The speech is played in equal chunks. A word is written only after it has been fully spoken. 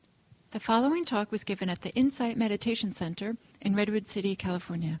The following talk was given at the Insight Meditation Center in Redwood City,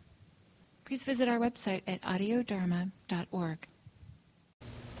 California. Please visit our website at audiodharma.org.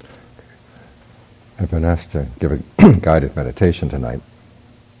 I've been asked to give a guided meditation tonight.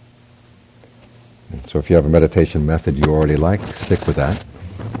 And so if you have a meditation method you already like, stick with that.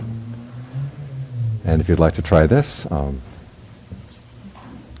 And if you'd like to try this,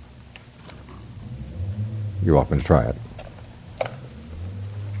 you're welcome to try it.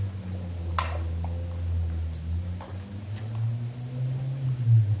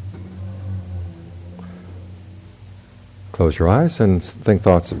 Close your eyes and think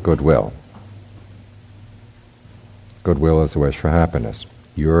thoughts of goodwill. Goodwill is a wish for happiness,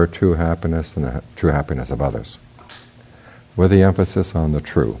 your true happiness and the true happiness of others, with the emphasis on the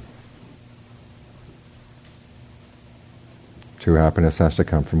true. True happiness has to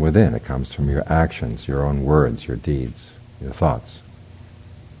come from within. It comes from your actions, your own words, your deeds, your thoughts.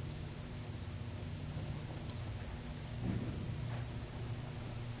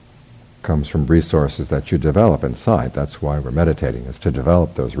 Comes from resources that you develop inside. That's why we're meditating, is to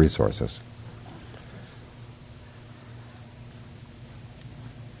develop those resources.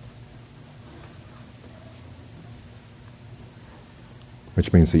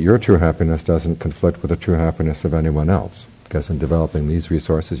 Which means that your true happiness doesn't conflict with the true happiness of anyone else. Because in developing these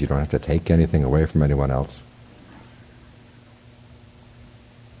resources, you don't have to take anything away from anyone else.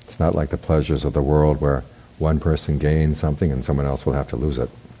 It's not like the pleasures of the world where one person gains something and someone else will have to lose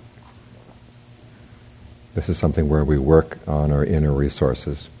it. This is something where we work on our inner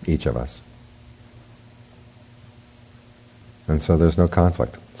resources, each of us. And so there's no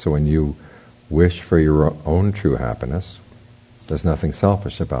conflict. So when you wish for your own true happiness, there's nothing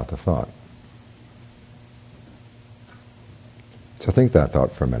selfish about the thought. So think that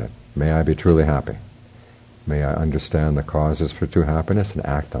thought for a minute. May I be truly happy. May I understand the causes for true happiness and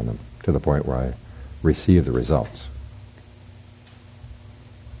act on them to the point where I receive the results.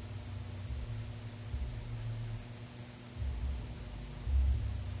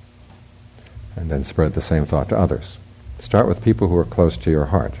 And then spread the same thought to others. Start with people who are close to your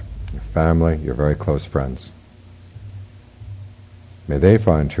heart, your family, your very close friends. May they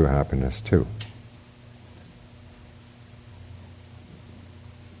find true happiness too.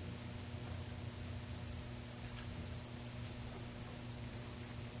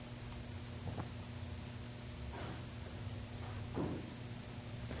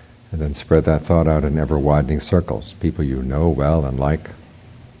 And then spread that thought out in ever-widening circles, people you know well and like.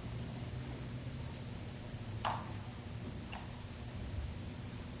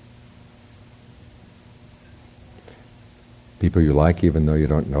 People you like even though you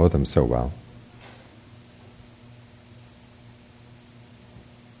don't know them so well.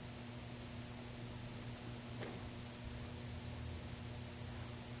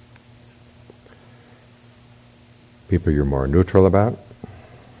 People you're more neutral about.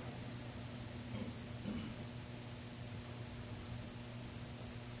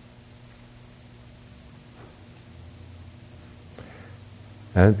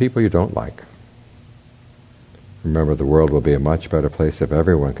 And people you don't like. Remember, the world will be a much better place if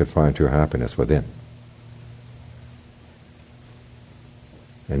everyone could find true happiness within.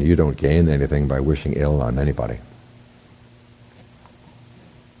 And you don't gain anything by wishing ill on anybody.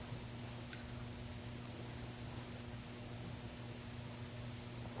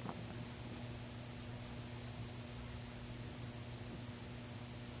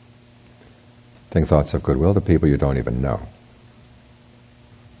 Think thoughts of goodwill to people you don't even know.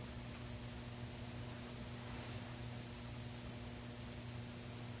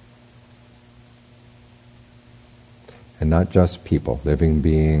 And not just people, living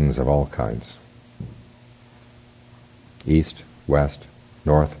beings of all kinds. East, west,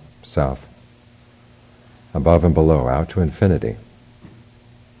 north, south, above and below, out to infinity.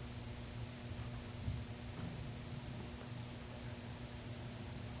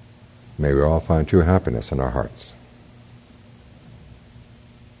 May we all find true happiness in our hearts.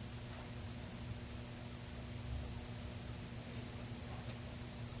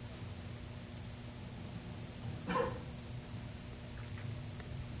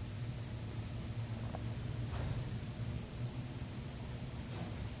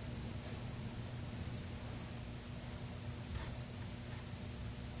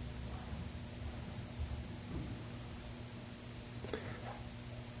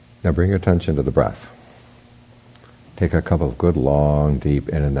 Now bring your attention to the breath. Take a couple of good, long, deep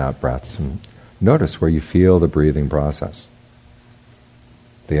in and out breaths and notice where you feel the breathing process.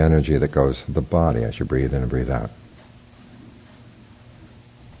 The energy that goes through the body as you breathe in and breathe out.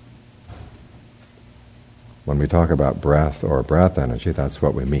 When we talk about breath or breath energy, that's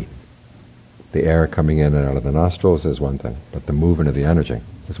what we mean. The air coming in and out of the nostrils is one thing, but the movement of the energy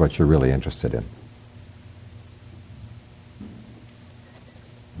is what you're really interested in.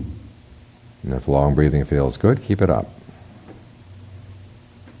 And if long breathing feels good, keep it up.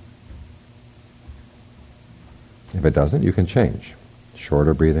 If it doesn't, you can change.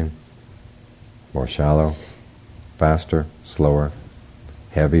 Shorter breathing, more shallow, faster, slower,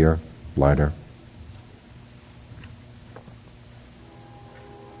 heavier, lighter.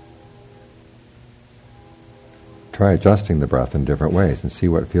 Try adjusting the breath in different ways and see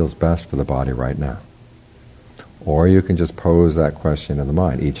what feels best for the body right now. Or you can just pose that question in the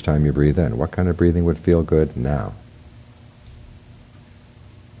mind each time you breathe in. What kind of breathing would feel good now?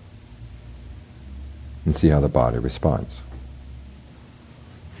 And see how the body responds.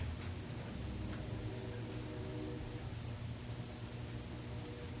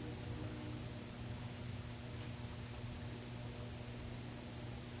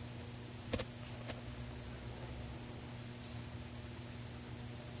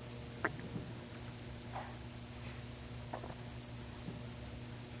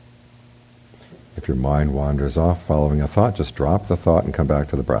 If your mind wanders off following a thought, just drop the thought and come back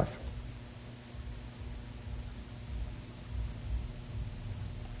to the breath.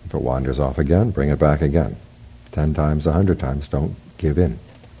 If it wanders off again, bring it back again. 10 times, 100 times, don't give in.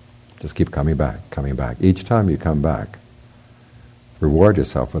 Just keep coming back, coming back. Each time you come back, reward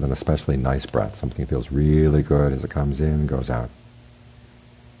yourself with an especially nice breath. Something feels really good as it comes in, goes out.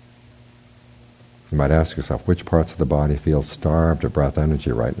 You might ask yourself, which parts of the body feel starved of breath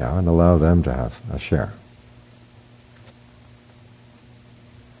energy right now, and allow them to have a share.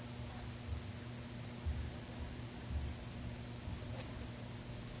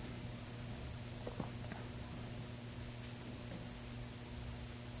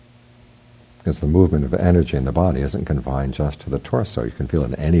 Because the movement of energy in the body isn't confined just to the torso. You can feel it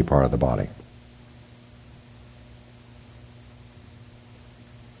in any part of the body.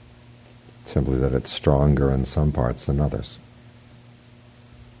 Simply that it's stronger in some parts than others.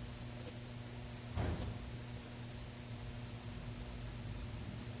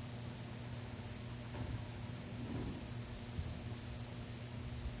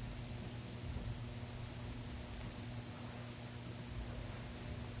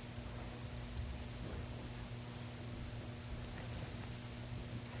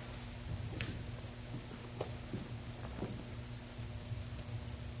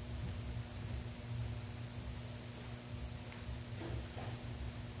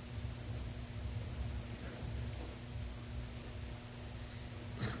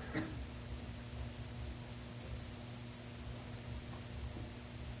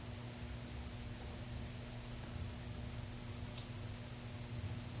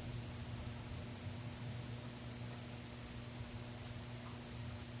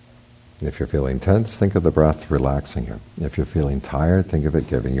 If you're feeling tense, think of the breath relaxing you. If you're feeling tired, think of it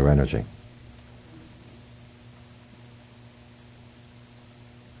giving you energy.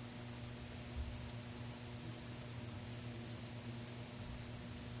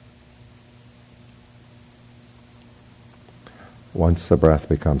 Once the breath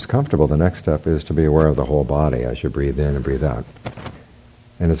becomes comfortable, the next step is to be aware of the whole body as you breathe in and breathe out.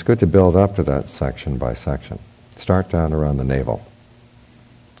 And it's good to build up to that section by section. Start down around the navel.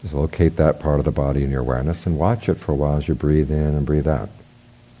 Just locate that part of the body in your awareness and watch it for a while as you breathe in and breathe out.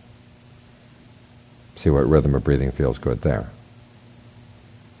 See what rhythm of breathing feels good there.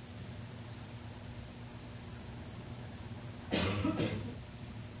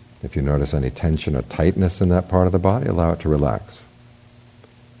 If you notice any tension or tightness in that part of the body, allow it to relax.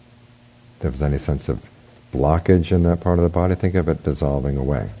 If there's any sense of blockage in that part of the body, think of it dissolving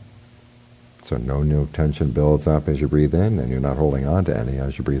away. So no new tension builds up as you breathe in, and you're not holding on to any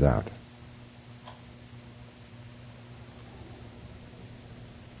as you breathe out.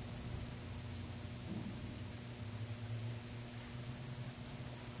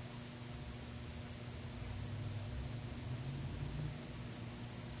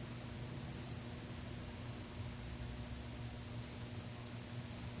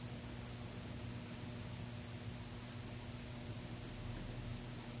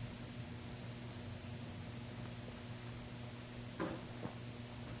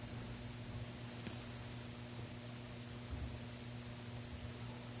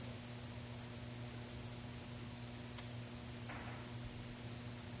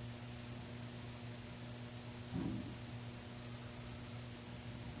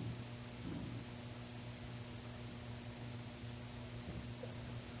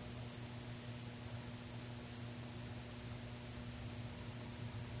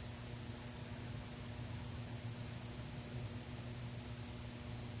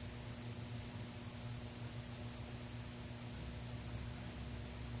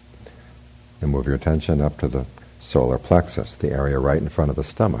 And move your attention up to the solar plexus, the area right in front of the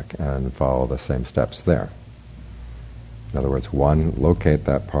stomach, and follow the same steps there. In other words, 1, locate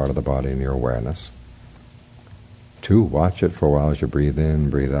that part of the body in your awareness. 2, watch it for a while as you breathe in,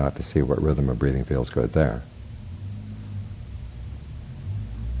 breathe out to see what rhythm of breathing feels good there.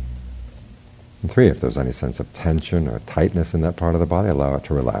 And 3, if there's any sense of tension or tightness in that part of the body, allow it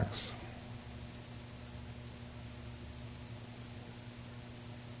to relax.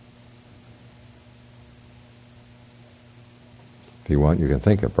 If you want, you can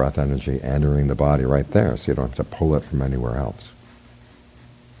think of breath energy entering the body right there, so you don't have to pull it from anywhere else.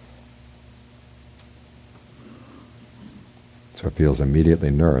 So it feels immediately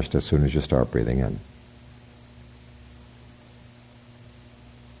nourished as soon as you start breathing in.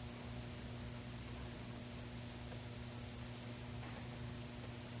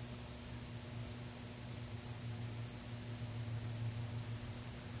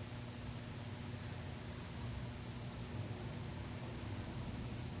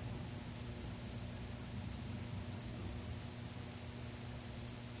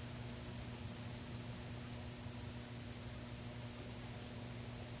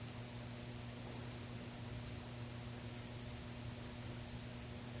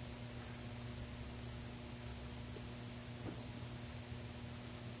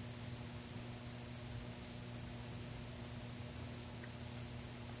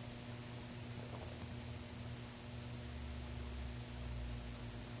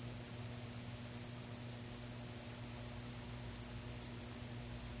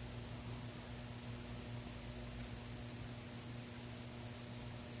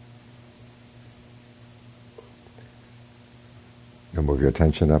 And move your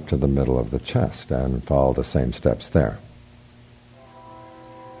attention up to the middle of the chest and follow the same steps there.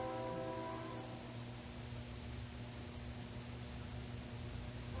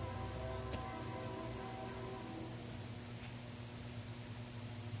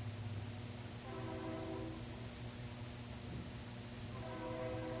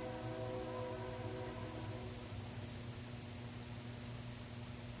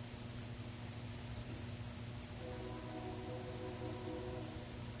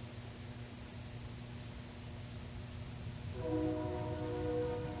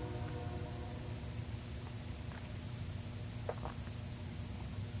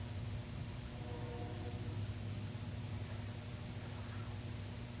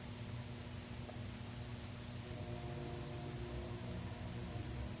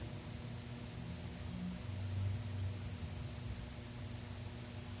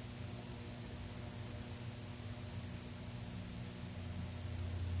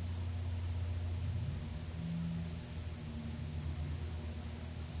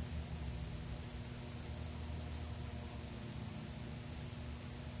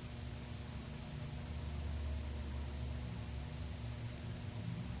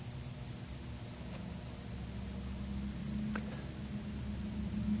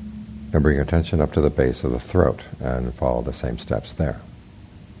 Now bring your attention up to the base of the throat and follow the same steps there.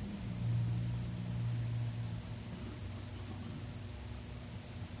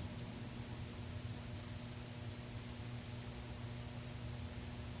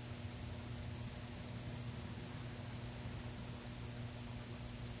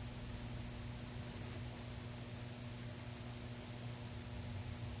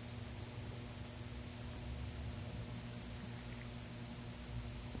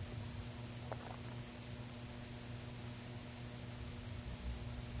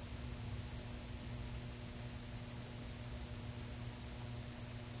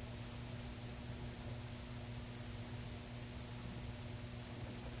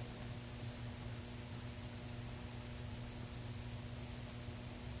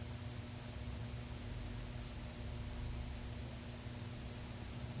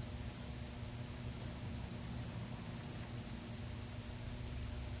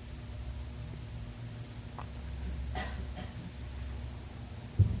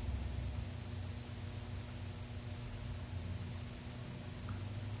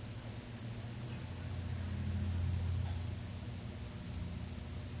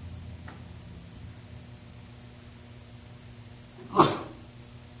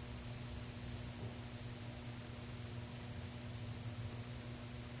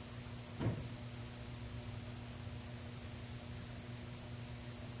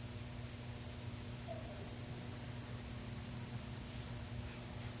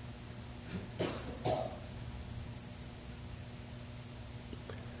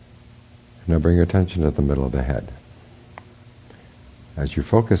 Now bring your attention to the middle of the head. As you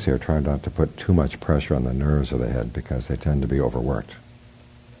focus here, try not to put too much pressure on the nerves of the head because they tend to be overworked.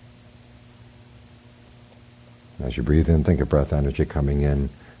 As you breathe in, think of breath energy coming in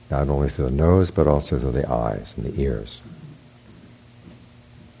not only through the nose, but also through the eyes and the ears.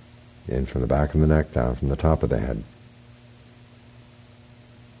 In from the back of the neck, down from the top of the head.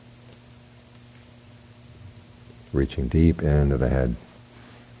 Reaching deep into the head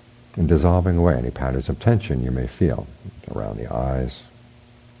and dissolving away any patterns of tension you may feel around the eyes,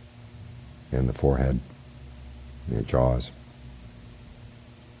 in the forehead, in the jaws.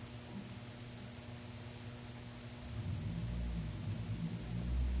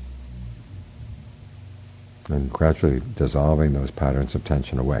 And gradually dissolving those patterns of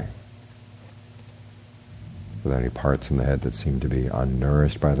tension away. With any parts in the head that seem to be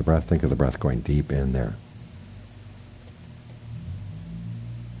unnourished by the breath, think of the breath going deep in there.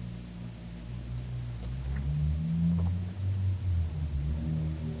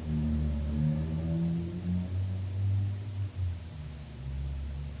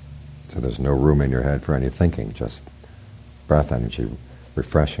 So there's no room in your head for any thinking, just breath energy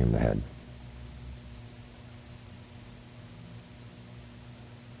refreshing the head.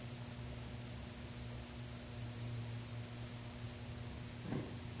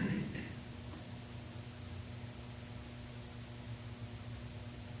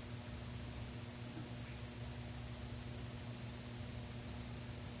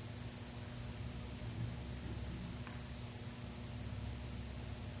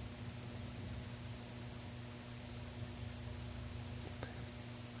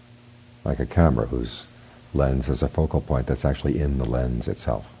 Like a camera whose lens has a focal point that's actually in the lens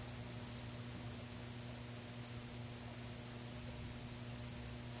itself.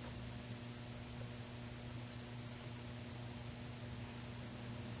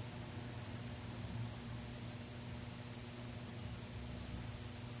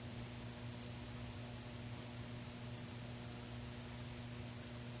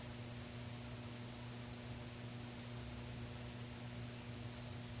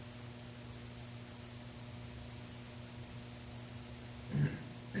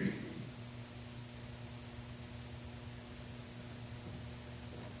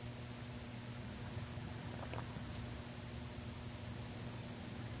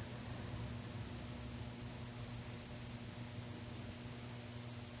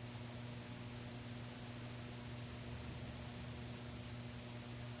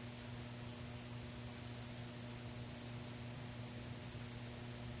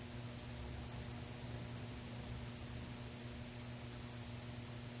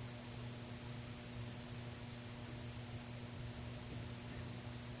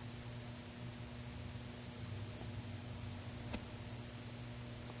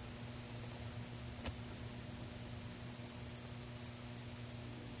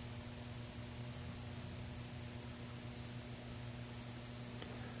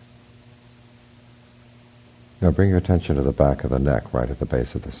 Now bring your attention to the back of the neck, right at the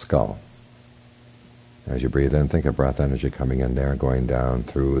base of the skull. As you breathe in, think of breath energy coming in there, going down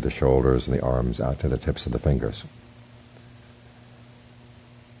through the shoulders and the arms, out to the tips of the fingers.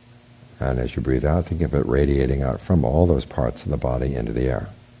 And as you breathe out, think of it radiating out from all those parts of the body into the air.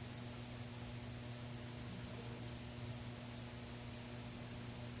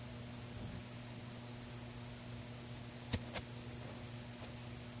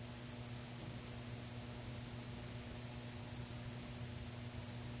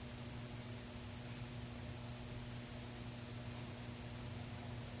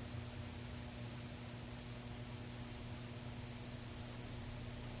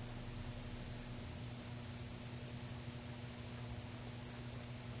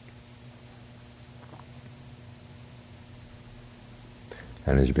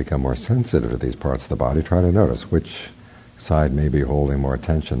 And as you become more sensitive to these parts of the body, try to notice which side may be holding more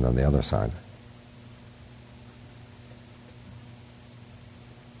tension than the other side.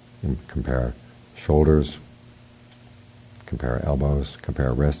 And compare shoulders, compare elbows,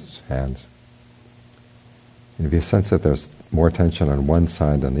 compare wrists, hands. And if you sense that there's more tension on one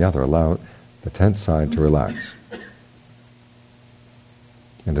side than the other, allow the tense side to relax.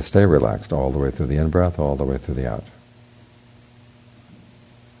 And to stay relaxed all the way through the in-breath, all the way through the out.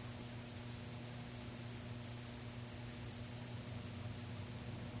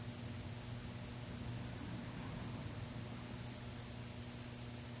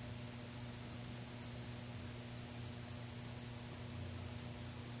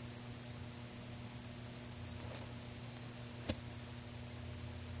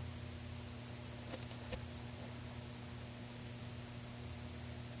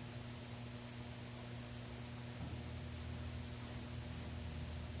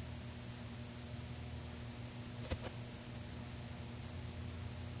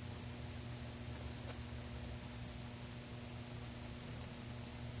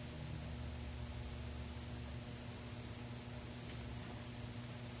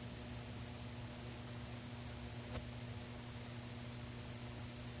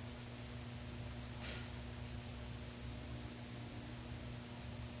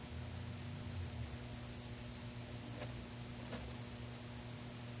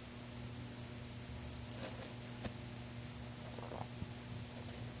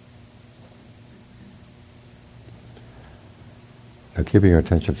 Now keeping your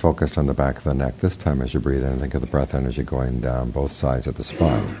attention focused on the back of the neck, this time as you breathe in, think of the breath energy going down both sides of the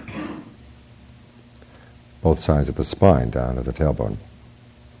spine. Both sides of the spine down to the tailbone.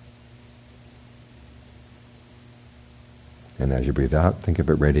 And as you breathe out, think of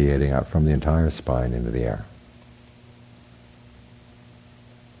it radiating out from the entire spine into the air.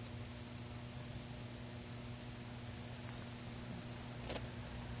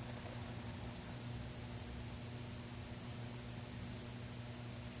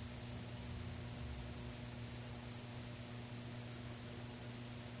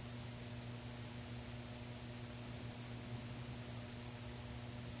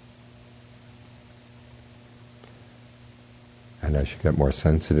 And as you get more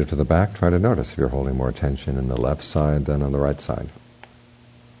sensitive to the back, try to notice if you're holding more tension in the left side than on the right side,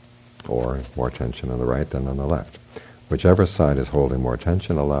 or more tension on the right than on the left. Whichever side is holding more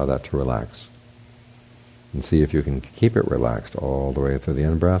tension, allow that to relax. And see if you can keep it relaxed all the way through the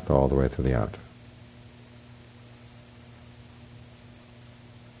in-breath, all the way through the out.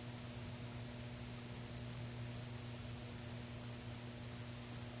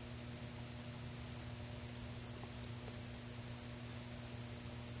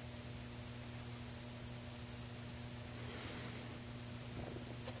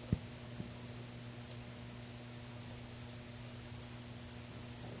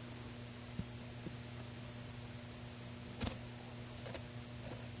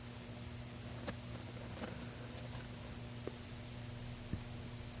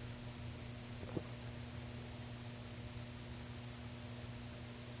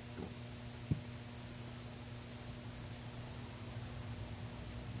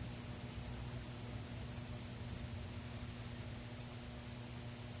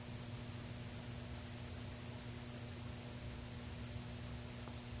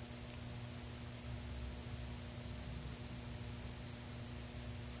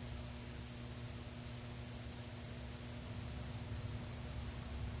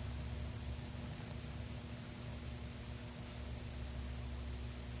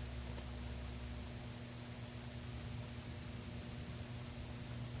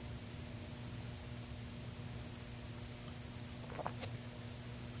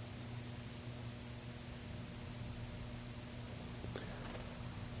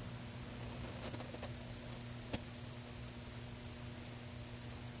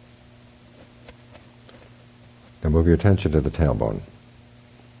 Now move your attention to the tailbone.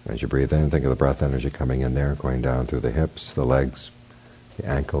 As you breathe in, think of the breath energy coming in there, going down through the hips, the legs, the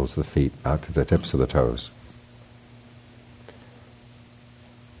ankles, the feet, out to the tips of the toes.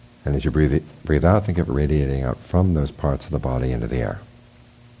 And as you breathe out, think of it radiating out from those parts of the body into the air.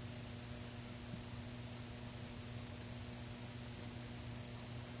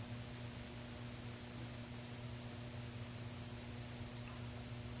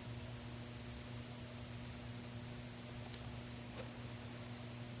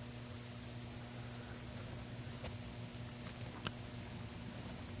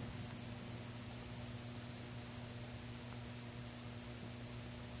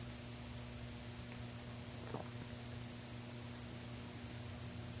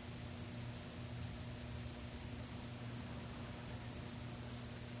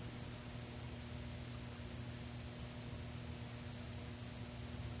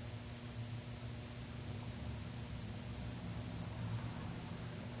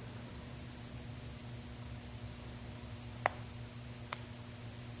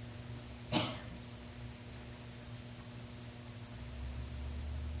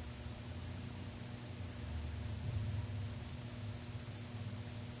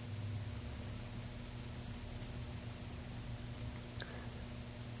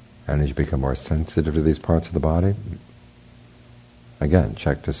 And as you become more sensitive to these parts of the body, again,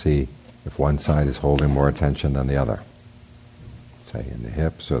 check to see if one side is holding more attention than the other. Say in the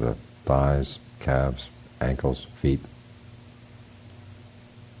hips or the thighs, calves, ankles, feet.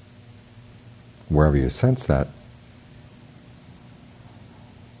 Wherever you sense that,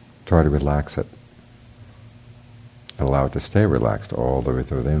 try to relax it. And allow it to stay relaxed all the way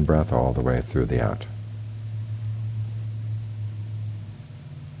through the in-breath, all the way through the out.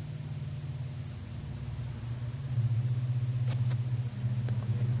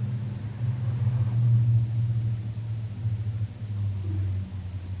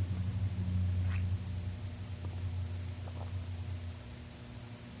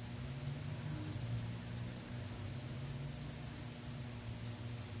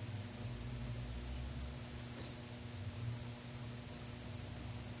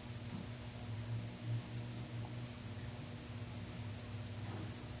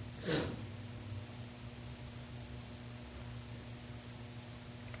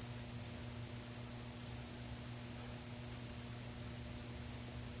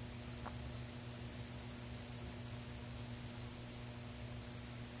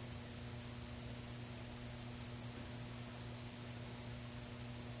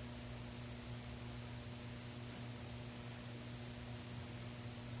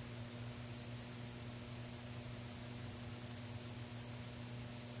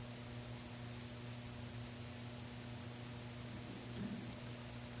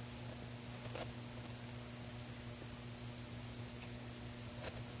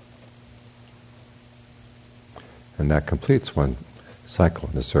 And that completes one cycle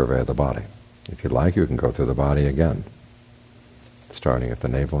in the survey of the body. If you like, you can go through the body again, starting at the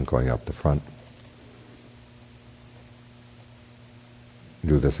navel and going up the front.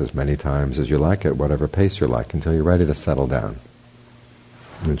 Do this as many times as you like at whatever pace you like until you're ready to settle down.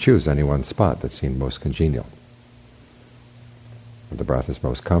 And choose any one spot that seems most congenial. Where the breath is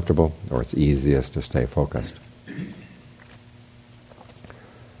most comfortable or it's easiest to stay focused.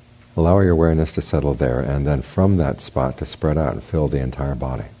 Allow your awareness to settle there, and then from that spot to spread out and fill the entire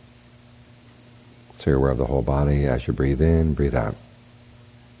body. So you're aware of the whole body as you breathe in, breathe out.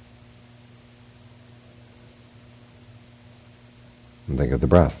 And think of the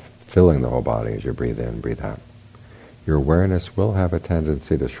breath filling the whole body as you breathe in, breathe out. Your awareness will have a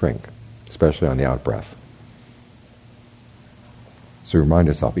tendency to shrink, especially on the out-breath. So remind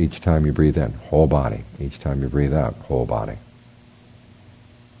yourself, each time you breathe in, whole body. Each time you breathe out, whole body.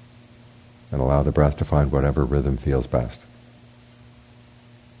 And allow the breath to find whatever rhythm feels best.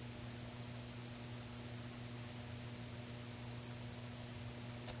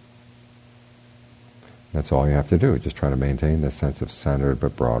 That's all you have to do, just try to maintain this sense of centered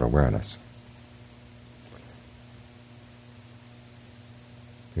but broad awareness.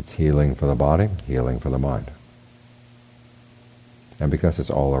 It's healing for the body, healing for the mind. And because it's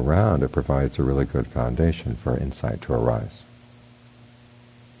all around, it provides a really good foundation for insight to arise.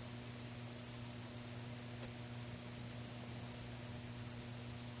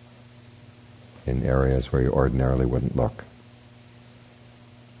 In areas where you ordinarily wouldn't look.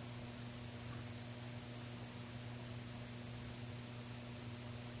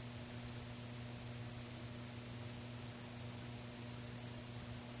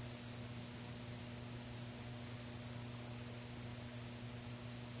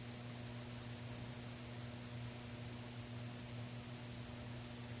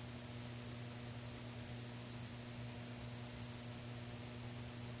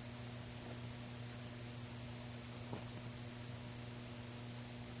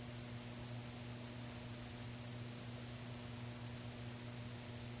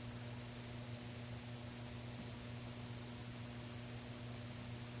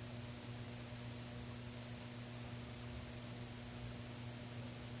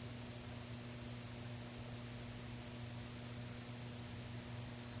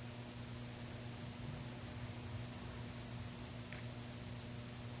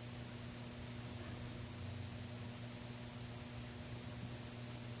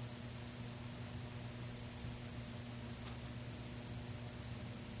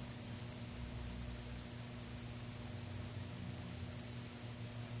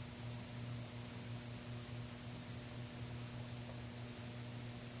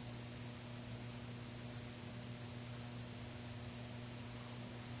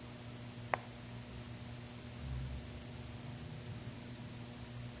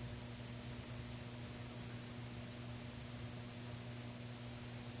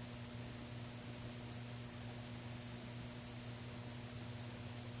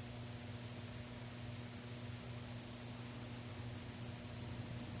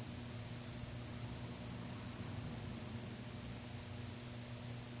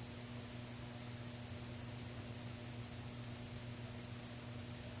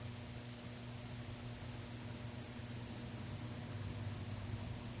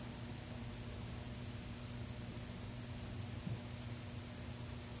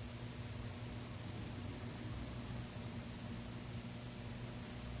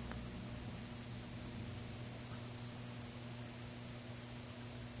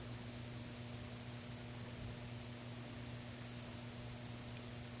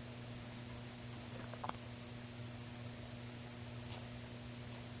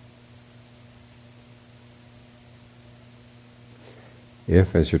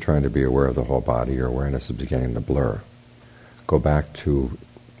 If, as you're trying to be aware of the whole body, your awareness is beginning to blur, go back to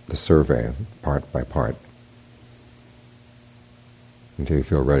the survey, part by part, until you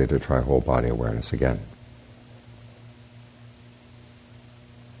feel ready to try whole body awareness again.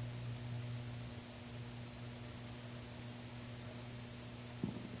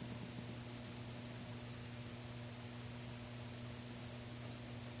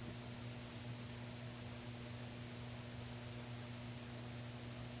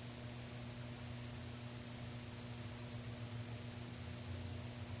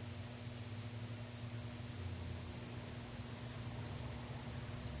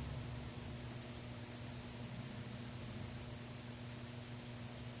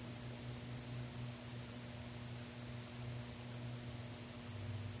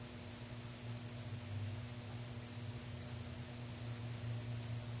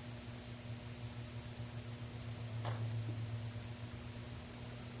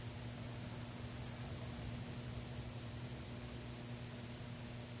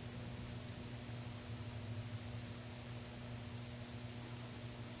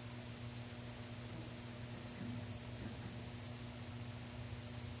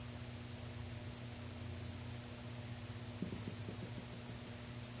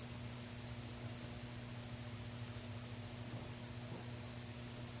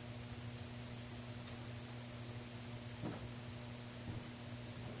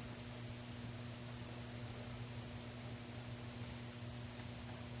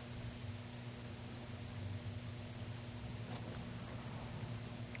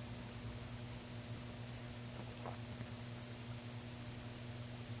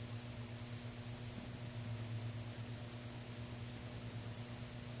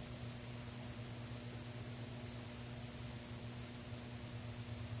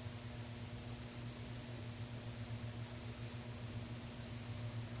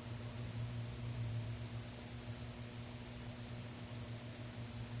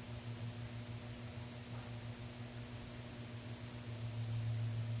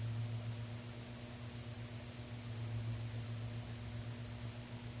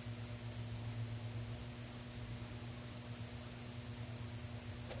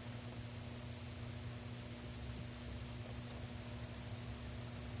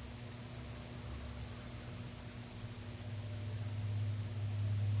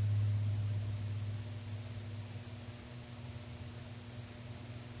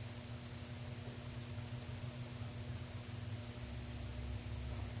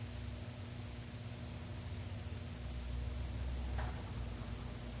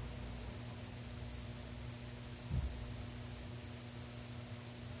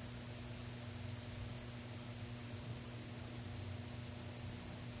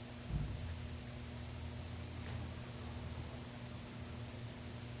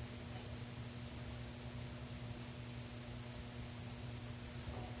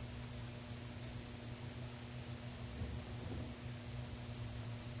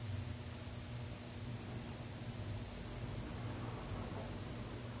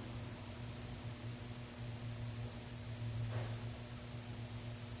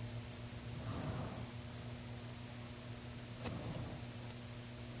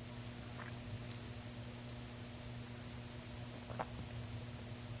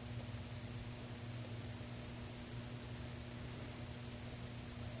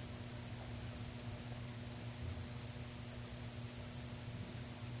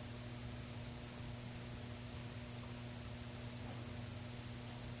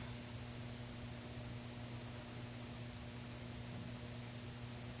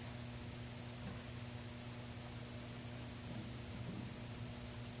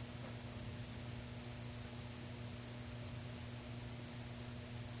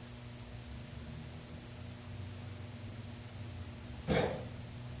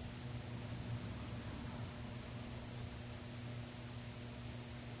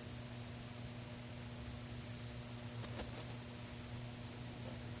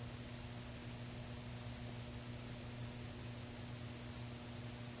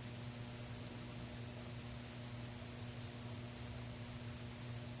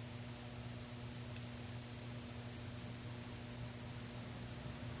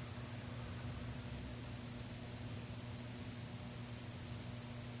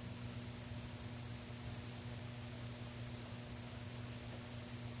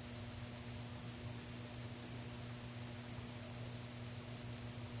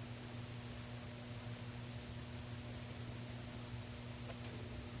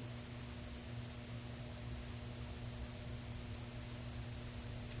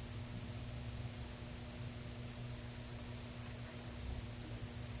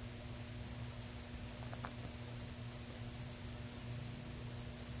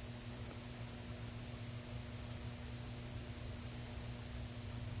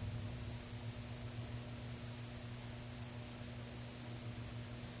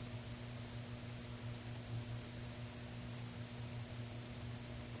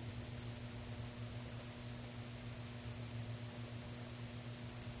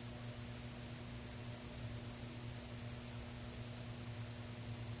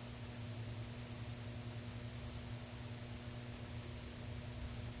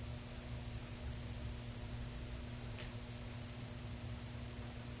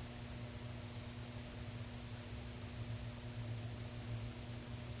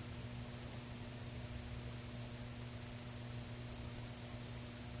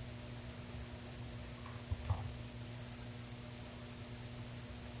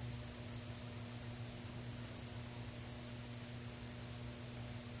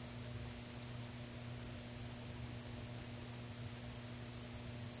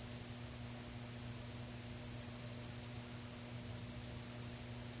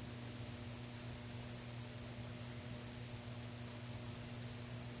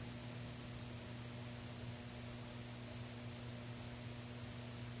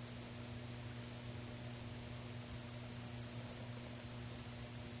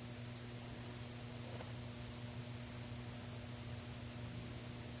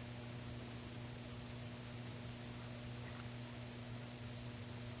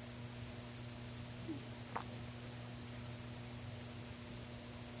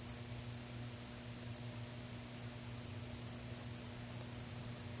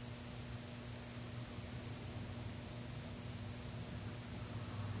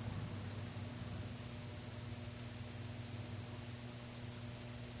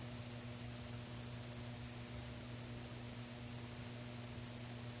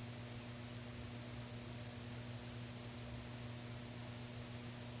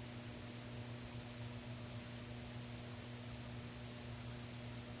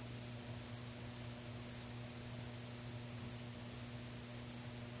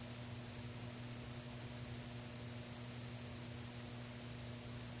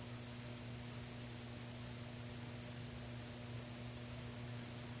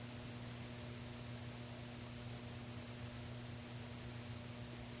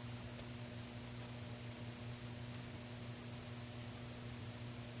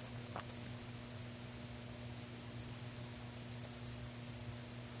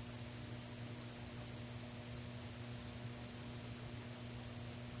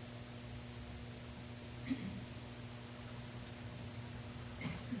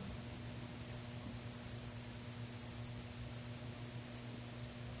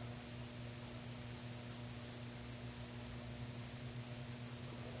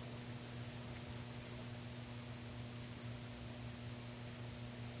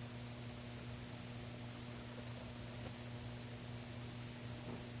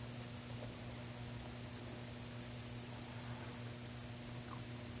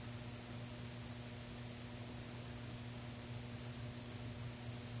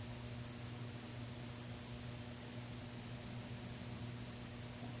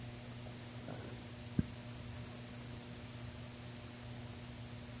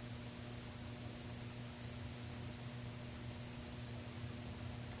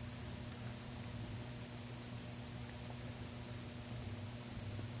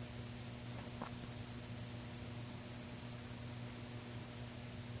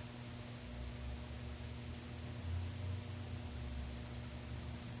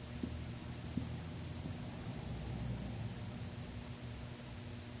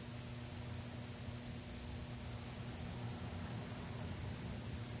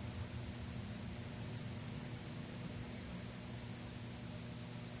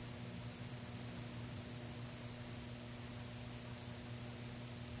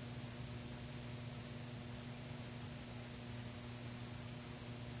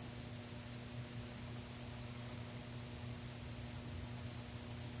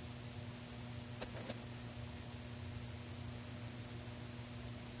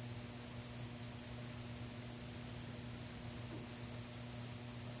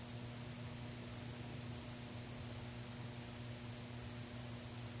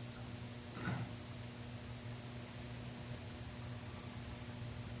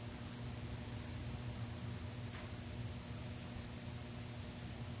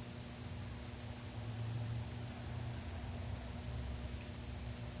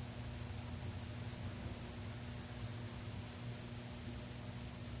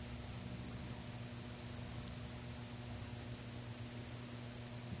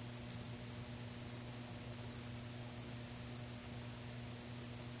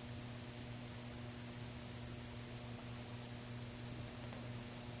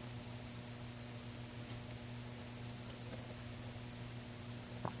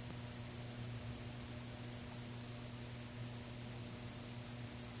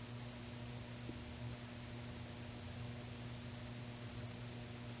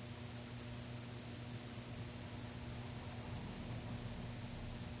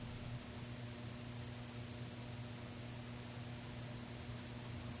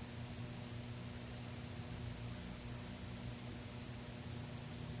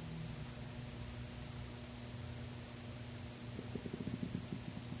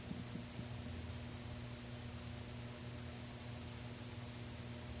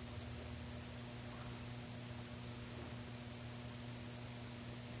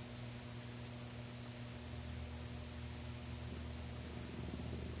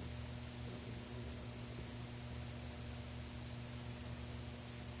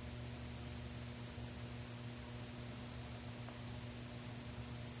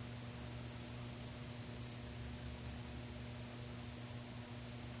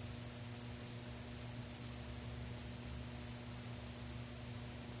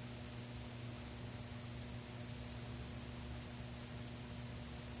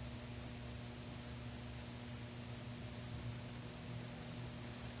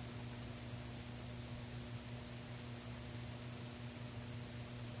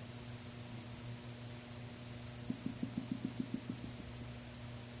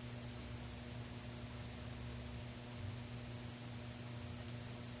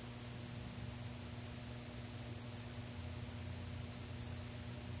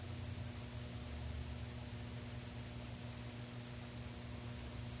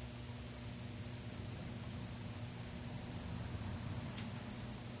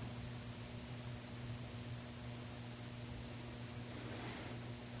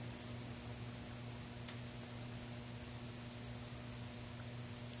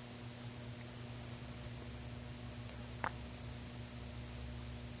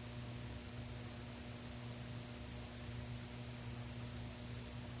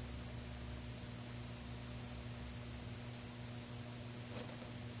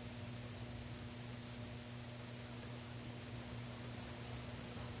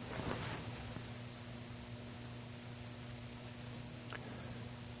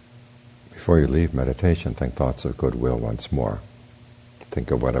 Before you leave meditation, think thoughts of goodwill once more.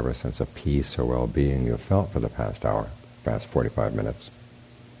 Think of whatever sense of peace or well-being you've felt for the past hour, past 45 minutes.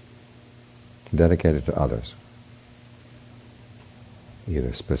 Dedicate it to others.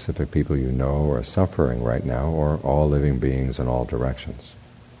 Either specific people you know are suffering right now, or all living beings in all directions.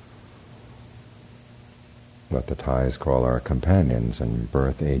 What the Thais call our companions in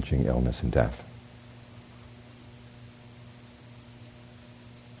birth, aging, illness, and death.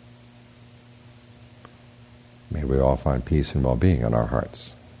 May we all find peace and well-being in our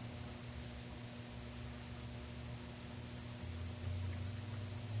hearts.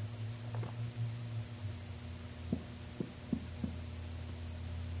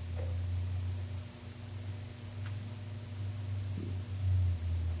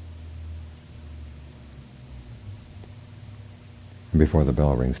 Before the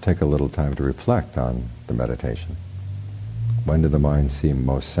bell rings, take a little time to reflect on the meditation. When did the mind seem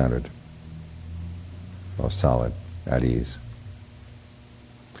most centered, most solid, at ease?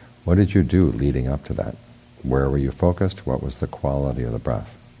 What did you do leading up to that? Where were you focused? What was the quality of the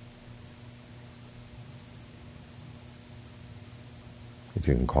breath? If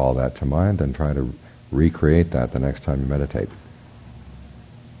you can call that to mind, then try to recreate that the next time you meditate.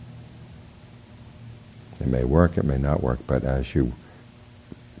 It may work, it may not work, but as you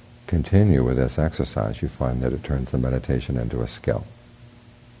continue with this exercise, you find that it turns the meditation into a skill.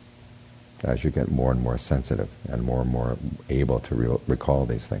 As you get more and more sensitive and more able to recall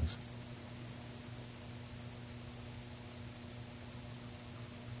these things.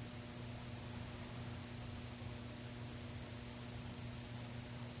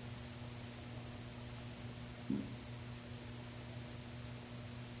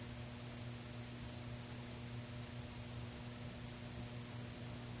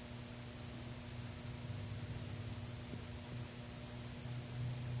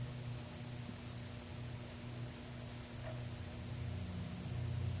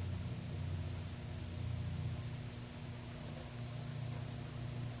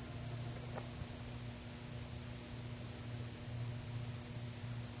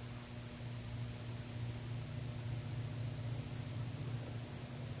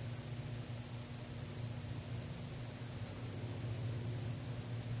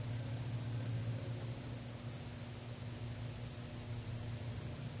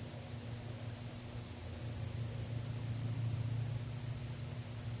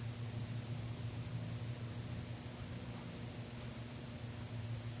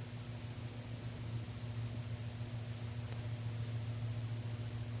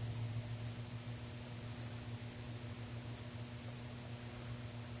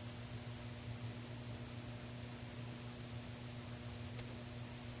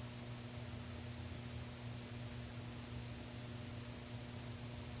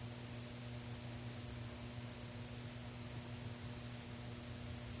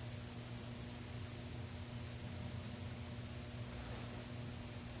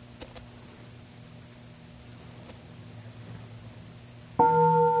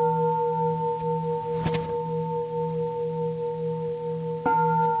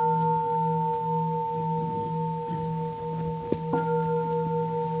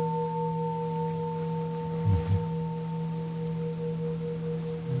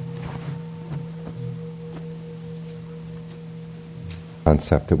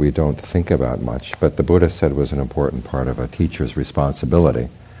 Concept that we don't think about much, but the Buddha said was an important part of a teacher's responsibility,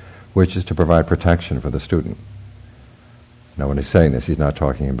 which is to provide protection for the student. Now, when he's saying this, he's not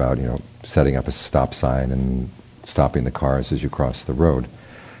talking about, setting up a stop sign and stopping the cars as you cross the road.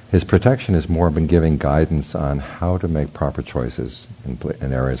 His protection has more been giving guidance on how to make proper choices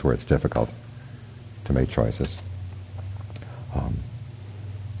in areas where it's difficult to make choices.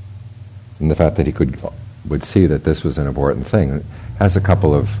 And the fact that he would see that this was an important thing shows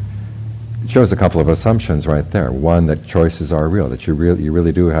a couple of assumptions right there. One, that choices are real, that you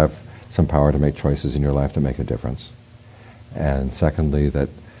really do have some power to make choices in your life to make a difference. And secondly, that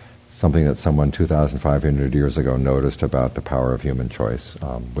something that someone 2,500 years ago noticed about the power of human choice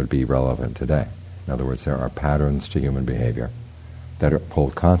would be relevant today. In other words, there are patterns to human behavior that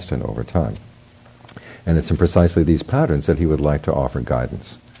hold constant over time. And it's in precisely these patterns that he would like to offer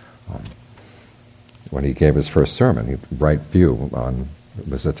guidance. When he gave his first sermon, he right view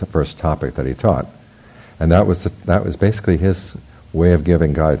was the first topic that he taught, and that was basically his way of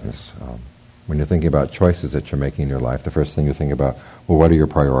giving guidance. When you're thinking about choices that you're making in your life, the first thing you think about, well, what are your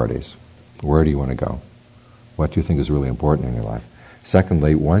priorities? Where do you want to go? What do you think is really important in your life?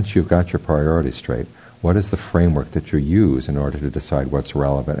 Secondly, once you've got your priorities straight, what is the framework that you use in order to decide what's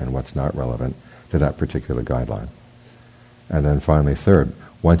relevant and what's not relevant to that particular guideline? And then finally, third,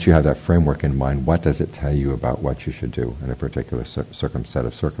 once you have that framework in mind, what does it tell you about what you should do in a particular set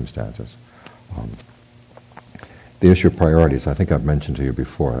of circumstances? The issue of priorities, I think I've mentioned to you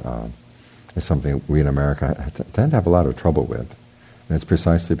before, is something we in America tend to have a lot of trouble with. And it's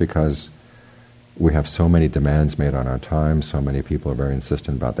precisely because we have so many demands made on our time, so many people are very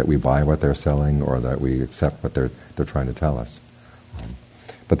insistent about that we buy what they're selling or that we accept what they're trying to tell us.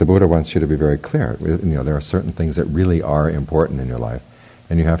 But the Buddha wants you to be very clear. There are certain things that really are important in your life,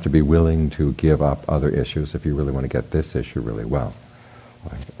 and you have to be willing to give up other issues if you really want to get this issue really well.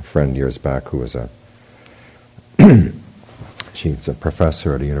 I have a friend years back who was she's a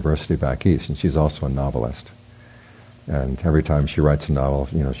professor at a university back east, and she's also a novelist. And every time she writes a novel,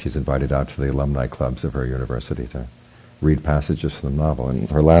 she's invited out to the alumni clubs of her university to read passages from the novel. And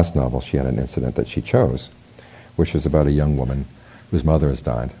her last novel, she had an incident that she chose, which was about a young woman whose mother has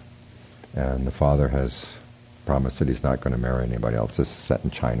died. And the father has promised that he's not going to marry anybody else. This is set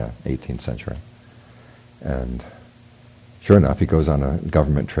in China, 18th century. And sure enough, he goes on a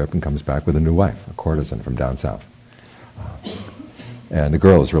government trip and comes back with a new wife, a courtesan from down south. And the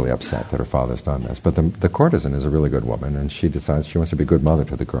girl is really upset that her father's done this. But the courtesan is a really good woman, and she decides she wants to be a good mother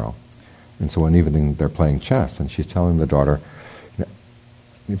to the girl. And so one evening they're playing chess, and she's telling the daughter,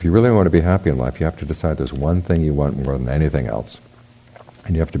 if you really want to be happy in life, you have to decide there's one thing you want more than anything else.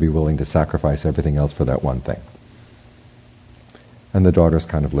 And you have to be willing to sacrifice everything else for that one thing. And the daughter's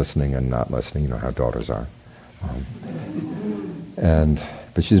kind of listening and not listening, how daughters are.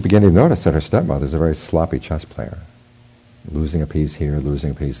 But she's beginning to notice that her stepmother's a very sloppy chess player. Losing a piece here, losing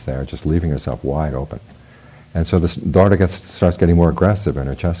a piece there, just leaving herself wide open. And so this daughter starts getting more aggressive in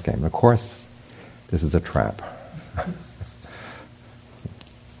her chess game. Of course, this is a trap.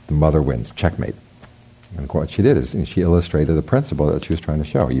 The mother wins, checkmate. And what she did is she illustrated the principle that she was trying to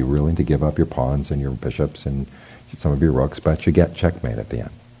show. You're willing to give up your pawns and your bishops and some of your rooks, but you get checkmate at the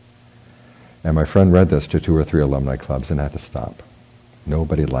end. And my friend read this to 2 or 3 alumni clubs and had to stop.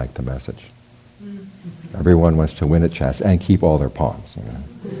 Nobody liked the message. Everyone wants to win at chess and keep all their pawns.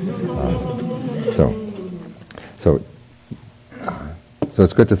 So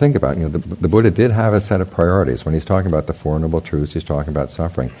it's good to think about. The Buddha did have a set of priorities. When he's talking about the Four Noble Truths, he's talking about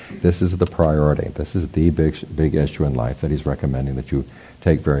suffering. This is the priority. This is the big issue in life that he's recommending that you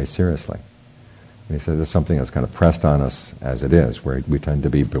take very seriously. And he says it's something that's kind of pressed on us as it is, where we tend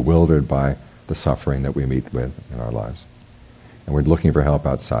to be bewildered by the suffering that we meet with in our lives. And we're looking for help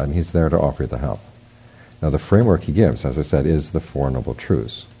outside, and he's there to offer you the help. Now the framework he gives, as I said, is the Four Noble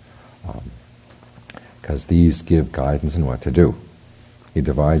Truths, because these give guidance in what to do. He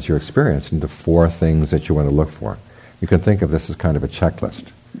divides your experience into 4 things that you want to look for. You can think of this as kind of a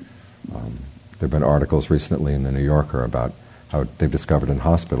checklist. There have been articles recently in the New Yorker about how they've discovered in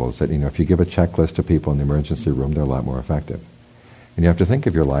hospitals that if you give a checklist to people in the emergency room, they're a lot more effective. And you have to think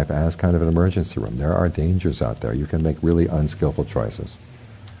of your life as kind of an emergency room. There are dangers out there. You can make really unskillful choices.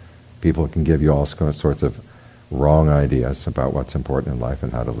 People can give you all sorts of wrong ideas about what's important in life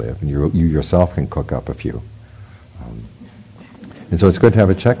and how to live, and you yourself can cook up a few. And so it's good to have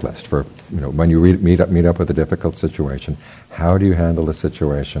a checklist for when you meet up with a difficult situation. How do you handle the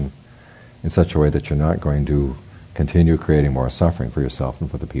situation in such a way that you're not going to continue creating more suffering for yourself and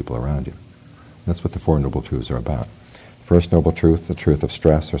for the people around you? That's what the Four Noble Truths are about. First noble truth, the truth of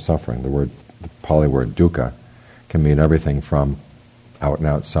stress or suffering. The Pali word dukkha can mean everything from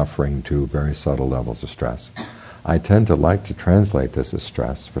out-and-out suffering to very subtle levels of stress. I tend to like to translate this as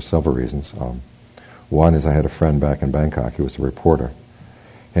stress for several reasons. One is I had a friend back in Bangkok, he was a reporter,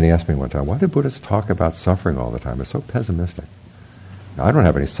 and he asked me one time, why do Buddhists talk about suffering all the time? It's so pessimistic. Now, I don't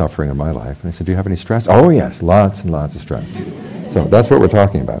have any suffering in my life. And I said, do you have any stress? Oh yes, lots and lots of stress. So that's what we're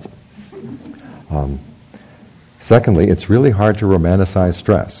talking about. Secondly, it's really hard to romanticize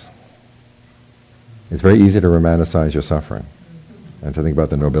stress. It's very easy to romanticize your suffering and to think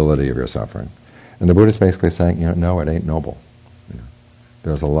about the nobility of your suffering. And the Buddha is basically saying, no, it ain't noble.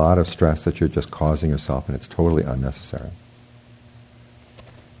 There's a lot of stress that you're just causing yourself, and it's totally unnecessary.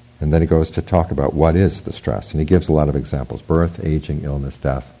 And then he goes to talk about what is the stress, and he gives a lot of examples: birth, aging, illness,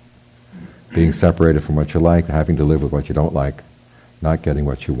 death, being separated from what you like, having to live with what you don't like, not getting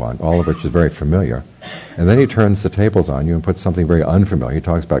what you want, all of which is very familiar. And then he turns the tables on you and puts something very unfamiliar. He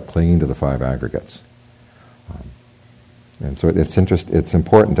talks about clinging to the 5 aggregates. And so it's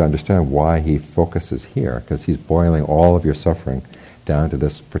important to understand why he focuses here, because he's boiling all of your suffering down to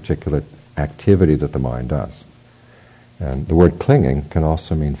this particular activity that the mind does. And the word clinging can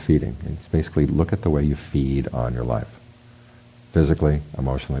also mean feeding. It's basically look at the way you feed on your life. Physically,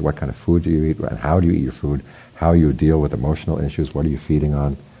 emotionally, what kind of food do you eat, and how do you eat your food, how you deal with emotional issues, what are you feeding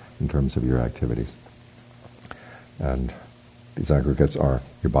on in terms of your activities. And These aggregates are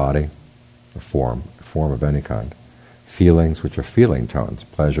your body, a form of any kind. Feelings, which are feeling tones,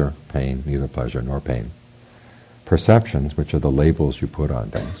 pleasure, pain, neither pleasure nor pain. Perceptions, which are the labels you put on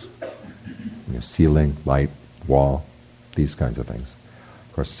things. Ceiling, light, wall, these kinds of things.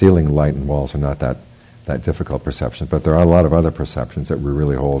 Of course, ceiling, light, and walls are not that difficult perceptions, but there are a lot of other perceptions that we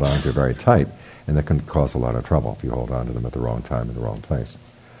really hold on to very tight, and that can cause a lot of trouble if you hold on to them at the wrong time in the wrong place.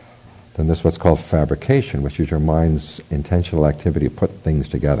 Then there's what's called fabrication, which is your mind's intentional activity to put things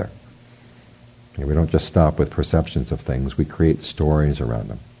together. We don't just stop with perceptions of things, we create stories around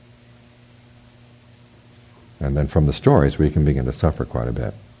them. And then from the stories, we can begin to suffer quite a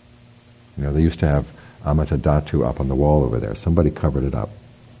bit. They used to have Amata Dhatu up on the wall over there. Somebody covered it up.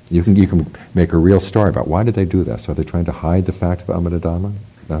 You can make a real story about why did they do this? Are they trying to hide the fact of Amata Dhamma?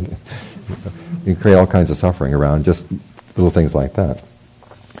 You can create all kinds of suffering around just little things like that.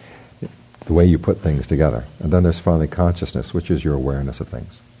 The way you put things together. And then there's finally consciousness, which is your awareness of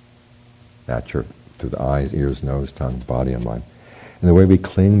things. Through the eyes, ears, nose, tongue, body, and mind. And the way we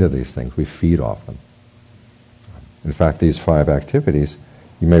cling to these things, we feed off them. In fact, these 5 activities,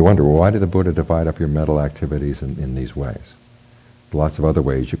 you may wonder, well, why did the Buddha divide up your mental activities in these ways? Lots of other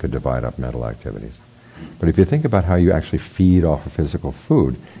ways you could divide up mental activities. But if you think about how you actually feed off of physical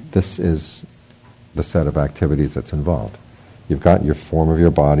food, this is the set of activities that's involved. You've got your form of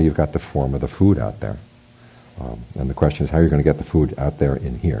your body, you've got the form of the food out there. And the question is how you're going to get the food out there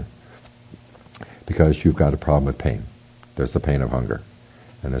in here. Because you've got a problem with pain. There's the pain of hunger.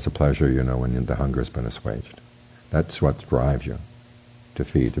 And there's a pleasure, when the hunger has been assuaged. That's what drives you to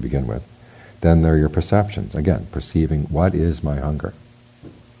feed to begin with. Then there are your perceptions. Again, perceiving what is my hunger?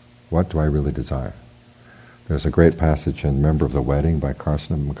 What do I really desire? There's a great passage in Member of the Wedding by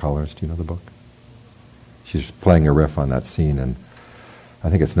Carson McCullers. Do you know the book? She's playing a riff on that scene, and I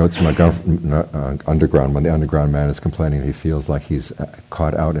think it's Notes from Underground, when the underground man is complaining he feels like he's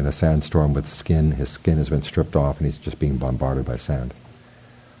caught out in a sandstorm with skin. His skin has been stripped off and he's just being bombarded by sand.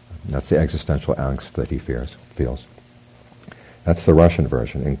 That's the existential angst that he feels. That's the Russian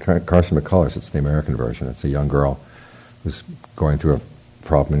version. In Carson McCullers, it's the American version. It's a young girl who's going through a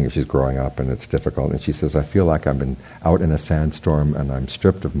problem, and she's growing up, and it's difficult. And she says, I feel like I've been out in a sandstorm, and I'm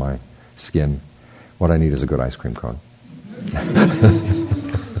stripped of my skin. What I need is a good ice cream cone.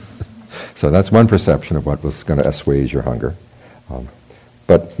 So that's one perception of what was going to assuage your hunger.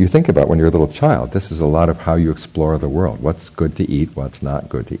 But you think about when you're a little child, this is a lot of how you explore the world. What's good to eat, what's not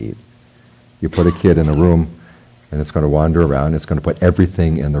good to eat. You put a kid in a room, and it's going to wander around. It's going to put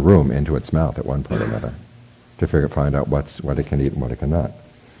everything in the room into its mouth at one point or another to find out what it can eat and what it cannot.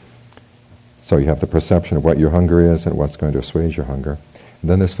 So you have the perception of what your hunger is and what's going to assuage your hunger. And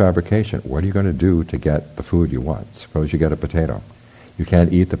then there's fabrication. What are you going to do to get the food you want? Suppose you get a potato. You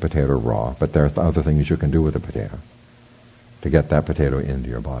can't eat the potato raw, but there are other things you can do with the potato to get that potato into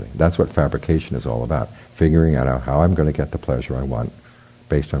your body. That's what fabrication is all about, figuring out how I'm going to get the pleasure I want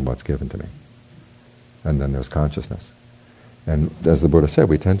based on what's given to me. And then there's consciousness. And as the Buddha said,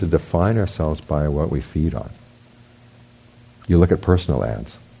 we tend to define ourselves by what we feed on. You look at personal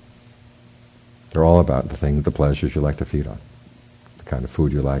ads. They're all about the pleasures you like to feed on. The kind of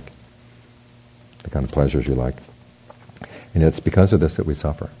food you like, the kind of pleasures you like. And it's because of this that we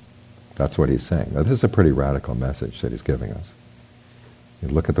suffer. That's what he's saying. Now, this is a pretty radical message that he's giving us. You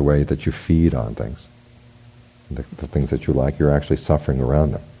look at the way that you feed on things. The things that you like, you're actually suffering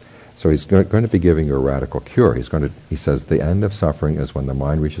around them. So he's going to be giving you a radical cure. He says the end of suffering is when the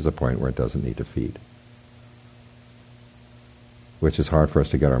mind reaches a point where it doesn't need to feed. Which is hard for us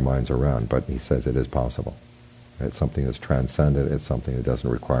to get our minds around, but he says it is possible. It's something that's transcendent. It's something that doesn't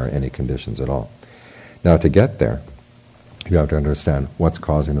require any conditions at all. Now, to get there, you have to understand what's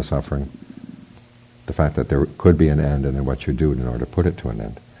causing the suffering, the fact that there could be an end, and then what you do in order to put it to an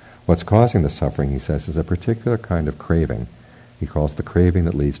end. What's causing the suffering, he says, is a particular kind of craving. He calls the craving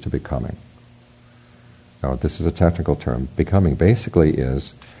that leads to becoming. Now, this is a technical term. Becoming basically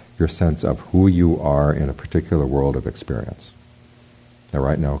is your sense of who you are in a particular world of experience. Now,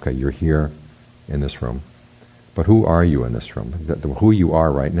 right now, okay, you're here in this room, but who are you in this room? Who you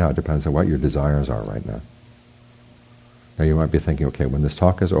are right now depends on what your desires are right now. Now, you might be thinking, okay, when this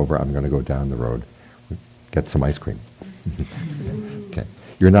talk is over, I'm going to go down the road, get some ice cream. Okay,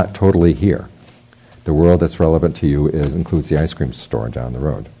 you're not totally here. The world that's relevant to you includes the ice cream store down the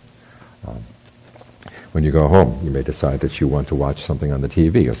road. When you go home, you may decide that you want to watch something on the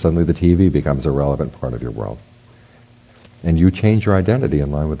TV, or suddenly the TV becomes a relevant part of your world. And you change your identity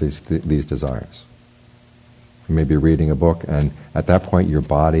in line with these desires. You may be reading a book, and at that point your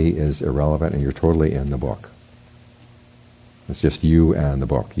body is irrelevant and you're totally in the book. It's just you and the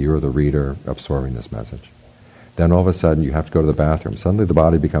book. You're the reader absorbing this message. Then all of a sudden you have to go to the bathroom. Suddenly the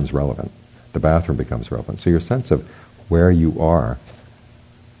body becomes relevant. The bathroom becomes relevant. So your sense of where you are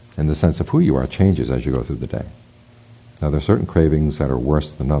and the sense of who you are changes as you go through the day. Now there are certain cravings that are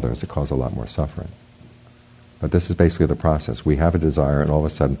worse than others that cause a lot more suffering. But this is basically the process. We have a desire and all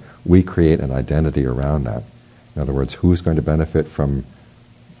of a sudden we create an identity around that. In other words, who's going to benefit from,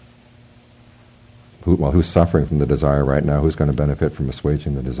 who's suffering from the desire right now, who's going to benefit from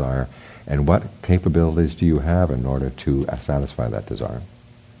assuaging the desire, and what capabilities do you have in order to satisfy that desire?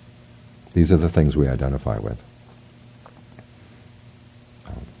 These are the things we identify with.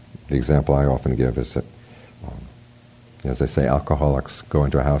 The example I often give is that, as I say, alcoholics go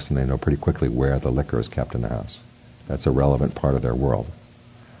into a house and they know pretty quickly where the liquor is kept in the house. That's a relevant part of their world.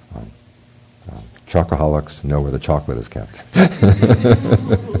 Chocoholics know where the chocolate is kept.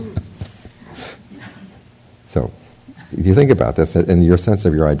 So, if you think about this, and your sense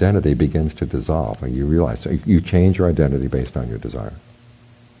of your identity begins to dissolve, and you realize, so you change your identity based on your desire.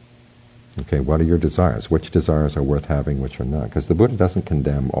 Okay, what are your desires? Which desires are worth having, which are not? Because the Buddha doesn't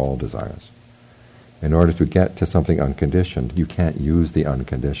condemn all desires. In order to get to something unconditioned, you can't use the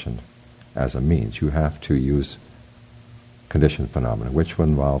unconditioned as a means. You have to use conditioned phenomena, which will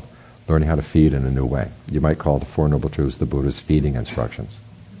involve learning how to feed in a new way. You might call the Four Noble Truths the Buddha's feeding instructions.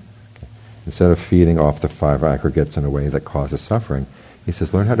 Okay. Instead of feeding off the five aggregates in a way that causes suffering, he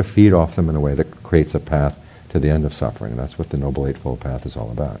says learn how to feed off them in a way that creates a path to the end of suffering. And that's what the Noble Eightfold Path is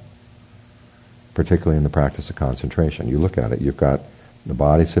all about. Particularly in the practice of concentration. You look at it, you've got the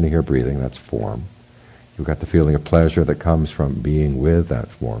body sitting here breathing, that's form. You've got the feeling of pleasure that comes from being with that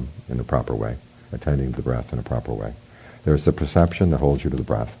form in a proper way, attending to the breath in a proper way. There's the perception that holds you to the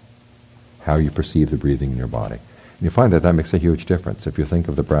breath, how you perceive the breathing in your body. And you find that that makes a huge difference. If you think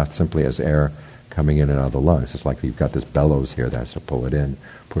of the breath simply as air coming in and out of the lungs, it's like you've got this bellows here that has to pull it in,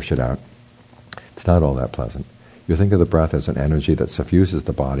 push it out. It's not all that pleasant. You think of the breath as an energy that suffuses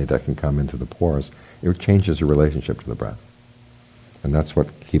the body, that can come into the pores, it changes your relationship to the breath. And that's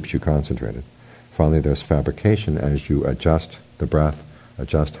what keeps you concentrated. Finally, there's fabrication as you adjust the breath,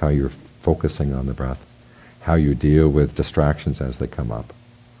 adjust how you're focusing on the breath, how you deal with distractions as they come up,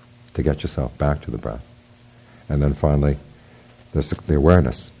 to get yourself back to the breath. And then finally, there's the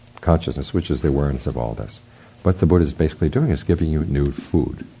awareness, consciousness, which is the awareness of all this. What the Buddha is basically doing is giving you new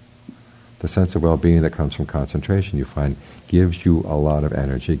food. The sense of well-being that comes from concentration, you find, gives you a lot of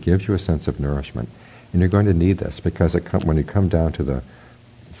energy, gives you a sense of nourishment. And you're going to need this, because when you come down to the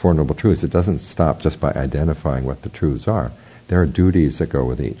Four Noble Truths, it doesn't stop just by identifying what the truths are. There are duties that go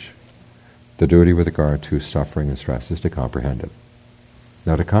with each. The duty with regard to suffering and stress is to comprehend it.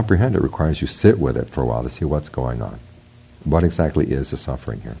 Now, to comprehend it requires you sit with it for a while to see what's going on. What exactly is the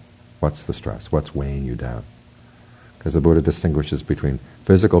suffering here? What's the stress? What's weighing you down? Because the Buddha distinguishes between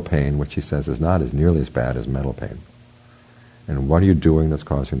physical pain, which he says is not as nearly as bad as mental pain, and what are you doing that's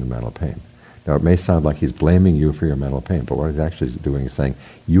causing the mental pain. Now, it may sound like he's blaming you for your mental pain, but what he's actually doing is saying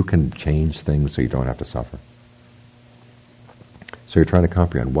you can change things so you don't have to suffer. So you're trying to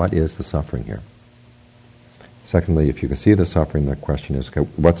comprehend what is the suffering here. Secondly, if you can see the suffering, the question is, okay,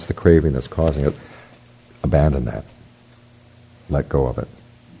 what's the craving that's causing it? Abandon that. Let go of it.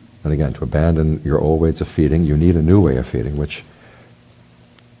 And again, to abandon your old ways of feeding, you need a new way of feeding, which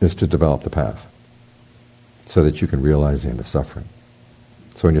is to develop the path, so that you can realize the end of suffering.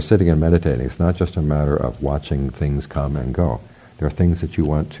 So when you're sitting and meditating, it's not just a matter of watching things come and go. There are things that you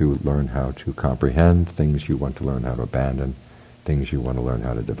want to learn how to comprehend, things you want to learn how to abandon, things you want to learn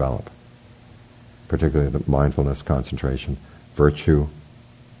how to develop. Particularly the mindfulness, concentration, virtue,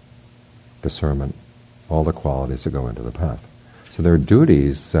 discernment, all the qualities that go into the path. So there are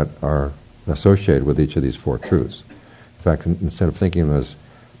duties that are associated with each of these four truths. In fact, instead of thinking of them as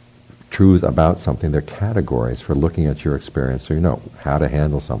truths about something, they're categories for looking at your experience so you know how to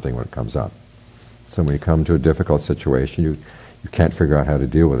handle something when it comes up. So when you come to a difficult situation, you can't figure out how to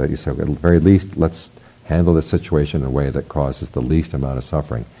deal with it. You say, at the very least, let's handle this situation in a way that causes the least amount of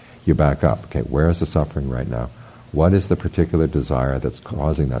suffering. You back up. Okay, where is the suffering right now? What is the particular desire that's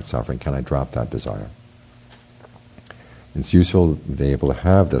causing that suffering? Can I drop that desire? It's useful to be able to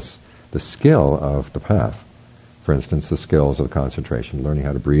have the skill of the path. For instance, the skills of concentration, learning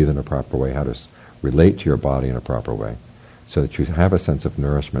how to breathe in a proper way, how to relate to your body in a proper way, so that you have a sense of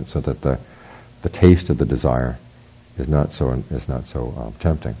nourishment, so that the taste of the desire is not so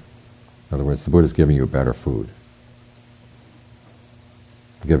tempting. In other words, the Buddha is giving you better food.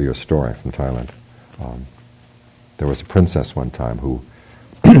 I'll give you a story from Thailand. There was a princess one time who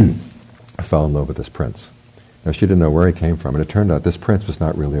fell in love with this prince. Now, she didn't know where he came from, and it turned out this prince was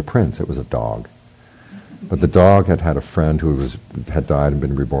not really a prince, it was a dog. But the dog had a friend who had died and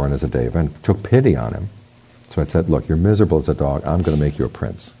been reborn as a deva, and took pity on him, So I said, look, you're miserable as a dog. I'm going to make you a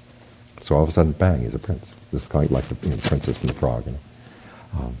prince. So all of a sudden, bang, he's a prince. This is kind of like the Princess and the Frog.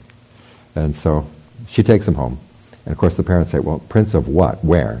 And so she takes him home. And of course the parents say, well, prince of what?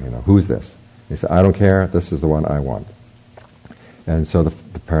 Where? Who's this? He said, I don't care. This is the one I want. And so the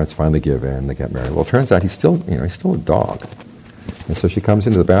parents finally give in. They get married. Well, it turns out he's still a dog. And so she comes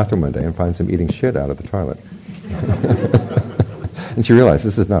into the bathroom one day and finds him eating shit out of the toilet. And she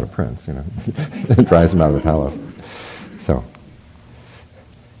realizes this is not a prince, and drives him out of the palace. So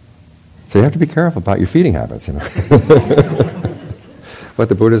you have to be careful about your feeding habits, What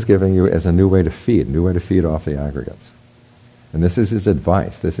the Buddha is giving you is a new way to feed off the aggregates. And this is his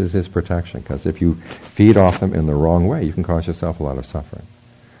advice, this is his protection, because if you feed off them in the wrong way, you can cause yourself a lot of suffering.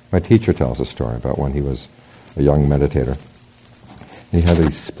 My teacher tells a story about when he was a young meditator. He had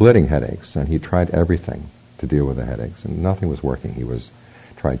these splitting headaches, and he tried everything to deal with the headaches, and nothing was working.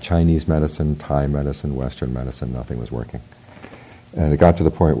 Tried Chinese medicine, Thai medicine, Western medicine, nothing was working. And it got to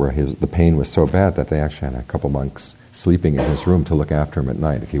the point where the pain was so bad that they actually had a couple monks sleeping in his room to look after him at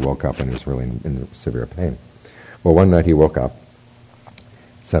night if he woke up and he was really in severe pain. Well, one night he woke up,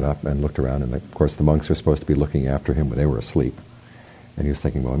 sat up and looked around, and of course the monks were supposed to be looking after him when they were asleep. And he was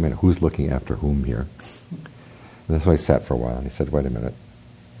thinking, well, a minute, who's looking after whom here? And so he sat for a while, and he said, wait a minute.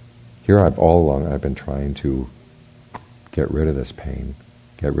 Here all along I've been trying to get rid of this pain,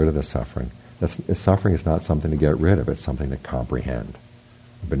 get rid of the suffering. Suffering is not something to get rid of, it's something to comprehend.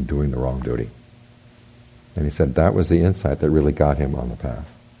 I've been doing the wrong duty. And he said that was the insight that really got him on the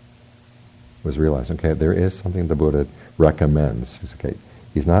path. Was realizing, okay, there is something the Buddha recommends.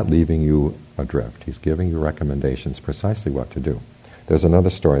 He's not leaving you adrift. He's giving you recommendations precisely what to do. There's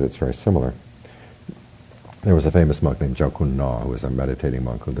another story that's very similar. There was a famous monk named Jokun Na, who was a meditating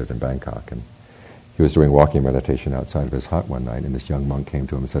monk who lived in Bangkok, and he was doing walking meditation outside of his hut one night, and this young monk came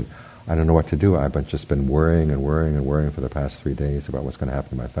to him and said, I don't know what to do. I've just been worrying and worrying and worrying for the past 3 days about what's going to happen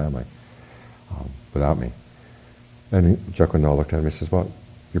to my family without me. And Jokun Na looked at him and says, well,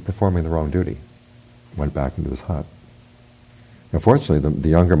 you're performing the wrong duty. Went back into his hut. Unfortunately, the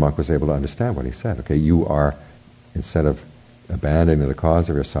younger monk was able to understand what he said. Okay, you are, instead of abandoning the cause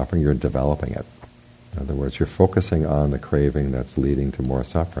of your suffering, you're developing it. In other words, you're focusing on the craving that's leading to more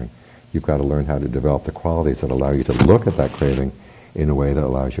suffering. You've got to learn how to develop the qualities that allow you to look at that craving in a way that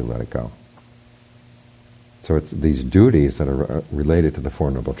allows you to let it go. So it's these duties that are related to the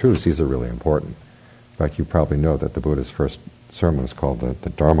Four Noble Truths. These are really important. In fact, you probably know that the Buddha's first sermon is called the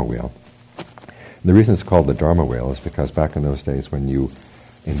Dharma Wheel. And the reason it's called the Dharma Wheel is because back in those days when you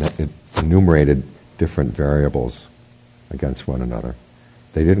enumerated different variables against one another,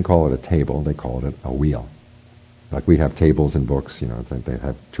 they didn't call it a table, they called it a wheel. Like we have tables in books, they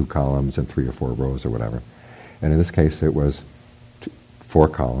have 2 columns and 3 or 4 rows or whatever. And in this case it was 4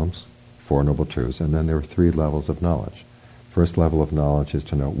 columns, 4 Noble Truths, and then there were 3 levels of knowledge. First level of knowledge is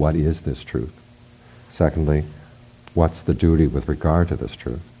to know what is this truth. Secondly, what's the duty with regard to this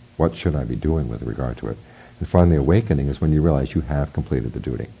truth? What should I be doing with regard to it? And finally, awakening is when you realize you have completed the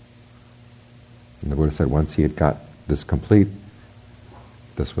duty. And the Buddha said once he had got this complete,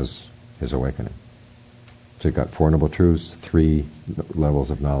 this was his awakening. So you've got 4 Noble Truths, 3 levels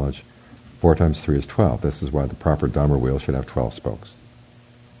of knowledge. 4 times 3 is 12. This is why the proper Dharma wheel should have 12 spokes.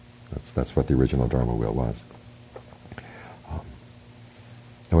 That's what the original Dharma wheel was.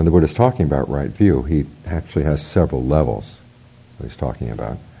 And when the Buddha is talking about right view, he actually has several levels that he's talking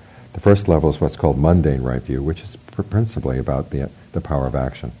about. The first level is what's called mundane right view, which is principally about the power of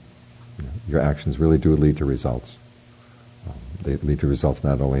action. Your actions really do lead to results. They lead to results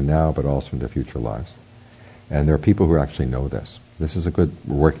not only now, but also into future lives. And there are people who actually know this. This is a good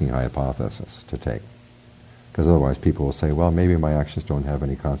working hypothesis to take. Because otherwise people will say, well, maybe my actions don't have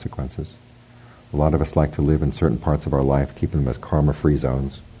any consequences. A lot of us like to live in certain parts of our life, keeping them as karma-free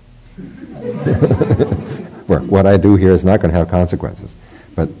zones. Where what I do here is not going to have consequences.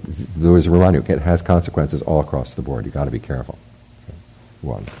 But those remind you, it has consequences all across the board. You've got to be careful. Okay.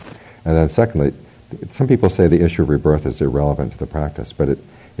 1. And then secondly, some people say the issue of rebirth is irrelevant to the practice, but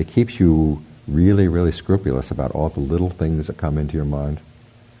it keeps you really, really scrupulous about all the little things that come into your mind.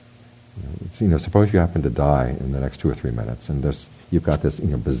 Suppose you happen to die in the next 2 or 3 minutes, and you've got this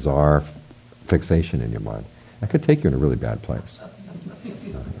bizarre fixation in your mind. That could take you in a really bad place.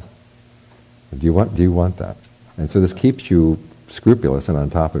 Do you want that? And so this keeps you scrupulous and on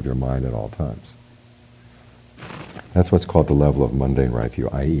top of your mind at all times. That's what's called the level of mundane right view,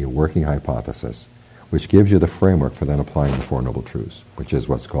 i.e. a working hypothesis, which gives you the framework for then applying the Four Noble Truths, which is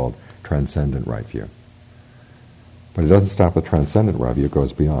what's called transcendent right view. But it doesn't stop with transcendent right view, it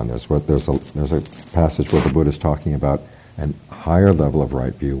goes beyond. There's a passage where the Buddha is talking about a higher level of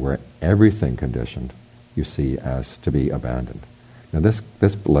right view where everything conditioned you see as to be abandoned. Now this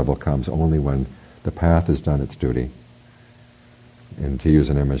level comes only when the path has done its duty. And to use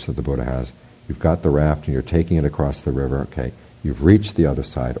an image that the Buddha has, you've got the raft and you're taking it across the river, okay, you've reached the other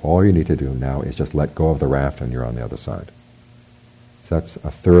side. All you need to do now is just let go of the raft and you're on the other side. So that's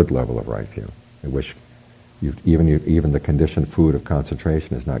a third level of right view, in which even the conditioned food of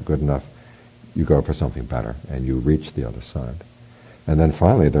concentration is not good enough. You go for something better and you reach the other side. And then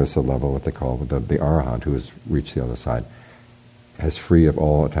finally there's the level, what they call the Arahant, who has reached the other side, as free of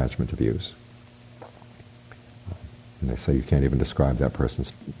all attachment to views. And they say you can't even describe that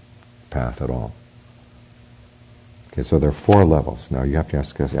person's path at all. Okay, so there are 4 levels. Now you have to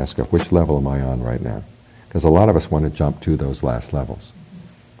ask yourself, which level am I on right now? Because a lot of us want to jump to those last levels.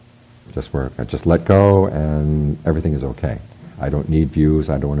 Just let go and everything is okay. I don't need views,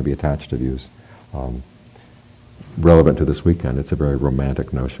 I don't want to be attached to views. Relevant to this weekend, it's a very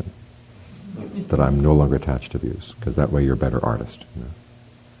romantic notion that I'm no longer attached to views, because that way you're a better artist. You know?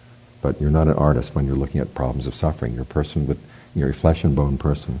 But you're not an artist when you're looking at problems of suffering. You're a flesh and bone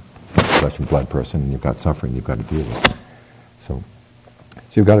person, flesh and blood person, and you've got suffering you've got to deal with. So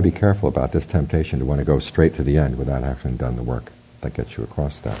you've got to be careful about this temptation to want to go straight to the end without having done the work that gets you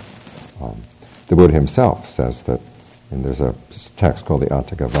across that. The Buddha himself says that, and there's a text called the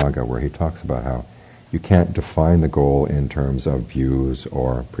Atthakavagga where he talks about how you can't define the goal in terms of views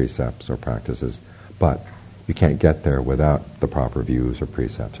or precepts or practices, but you can't get there without the proper views or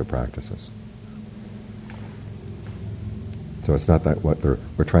precepts or practices. So it's not that we're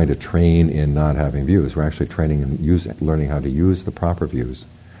trying to train in not having views. We're actually training in learning how to use the proper views.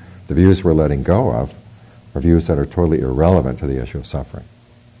 The views we're letting go of are views that are totally irrelevant to the issue of suffering.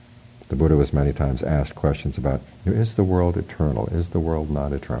 The Buddha was many times asked questions about, is the world eternal? Is the world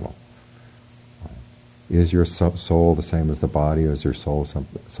not eternal? Is your soul the same as the body, or is your soul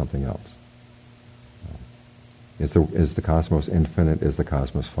something else? Is the cosmos infinite? Is the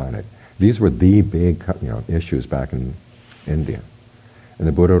cosmos finite? These were the big issues back in India. And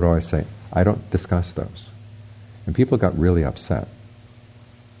the Buddha would always say, I don't discuss those. And people got really upset.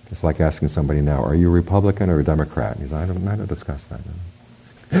 It's like asking somebody now, are you a Republican or a Democrat? And he's like, I don't discuss that.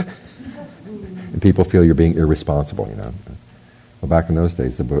 And people feel you're being irresponsible, Well, back in those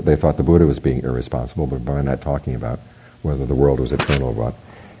days, they thought the Buddha was being irresponsible, but by not talking about whether the world was eternal or what.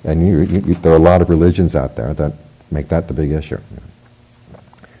 And there are a lot of religions out there that make that the big issue.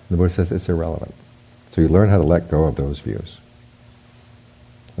 The Buddha says it's irrelevant. So you learn how to let go of those views.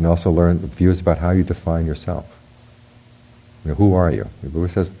 And also learn views about how you define yourself. Who are you? The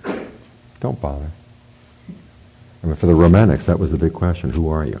Buddha says, don't bother. I mean, for the Romantics, that was the big question, who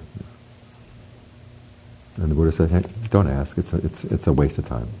are you? And the Buddha said, hey, don't ask, it's a waste of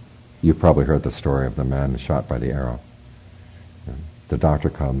time. You've probably heard the story of the man shot by the arrow. The doctor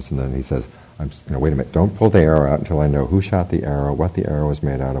comes and then he says, wait a minute, don't pull the arrow out until I know who shot the arrow, what the arrow was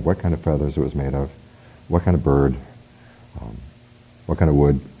made out of, what kind of feathers it was made of, what kind of bird, what kind of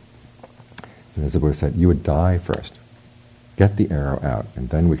wood. And as the Buddha said, you would die first. Get the arrow out, and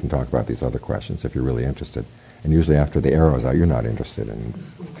then we can talk about these other questions if you're really interested. And usually after the arrow is out, you're not interested in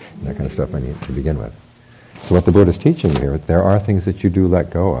that kind of stuff to begin with. So what the Buddha is teaching here, there are things that you do let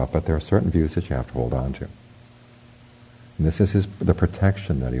go of, but there are certain views that you have to hold on to. And this is the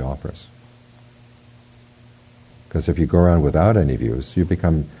protection that he offers. Because if you go around without any views, you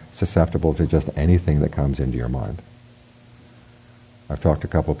become susceptible to just anything that comes into your mind. I've talked to a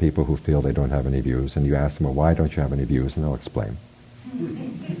couple of people who feel they don't have any views, and you ask them, well, why don't you have any views? And they'll explain.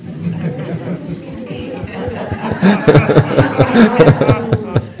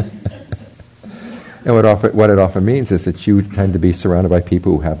 And what it often means is that you tend to be surrounded by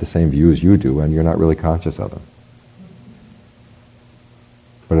people who have the same views you do, and you're not really conscious of them.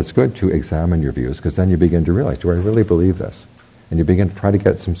 But it's good to examine your views, because then you begin to realize, do I really believe this? And you begin to try to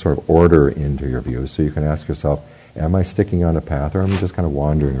get some sort of order into your views, so you can ask yourself, am I sticking on a path, or am I just kind of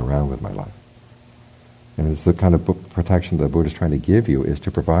wandering around with my life? And it's the kind of protection that the Buddha is trying to give you, is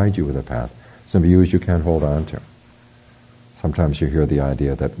to provide you with a path, some views you can hold on to. Sometimes you hear the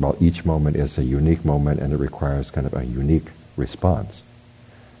idea that, well, each moment is a unique moment and it requires kind of a unique response.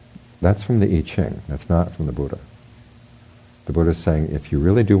 That's from the I Ching. That's not from the Buddha. The Buddha is saying, if you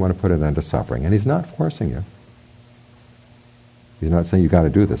really do want to put an end to suffering, and he's not forcing you. He's not saying you've got to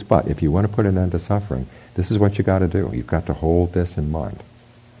do this, but if you want to put an end to suffering, this is what you got to do. You've got to hold this in mind.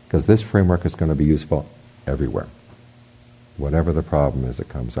 Because this framework is going to be useful everywhere. Whatever the problem is that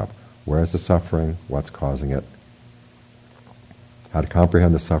comes up. Where is the suffering? What's causing it? How to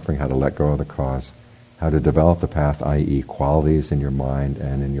comprehend the suffering, how to let go of the cause, how to develop the path, i.e. qualities in your mind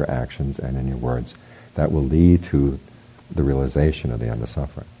and in your actions and in your words that will lead to the realization of the end of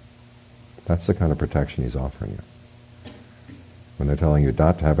suffering. That's the kind of protection he's offering you. When they're telling you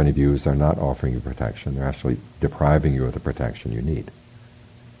not to have any views, they're not offering you protection. They're actually depriving you of the protection you need.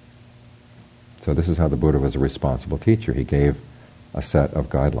 So this is how the Buddha was a responsible teacher. He gave a set of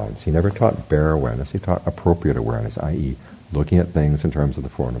guidelines. He never taught bare awareness. He taught appropriate awareness, i.e. looking at things in terms of the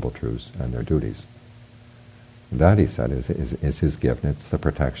Four Noble Truths and their duties. And that, he said, is his gift, and it's the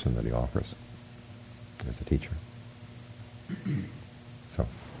protection that he offers as a teacher. So,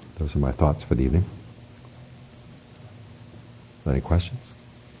 those are my thoughts for the evening. Any questions?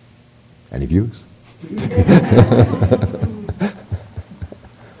 Any views?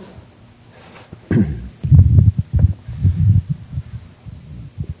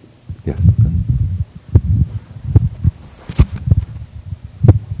 Yes.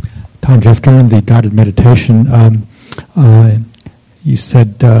 Tom, Jeff, during the guided meditation, you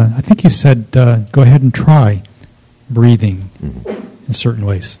said, I think you said, go ahead and try breathing in certain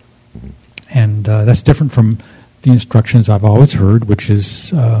ways. And that's different from the instructions I've always heard, which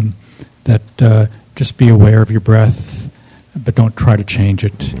is that just be aware of your breath, but don't try to change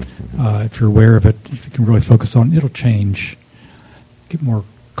it. If you're aware of it, if you can really focus on it, it'll change, get more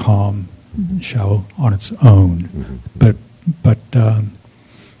calm, shallow on its own. But could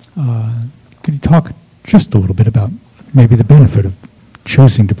you talk just a little bit about maybe the benefit of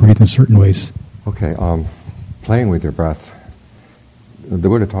choosing to breathe in certain ways? Okay, playing with your breath. The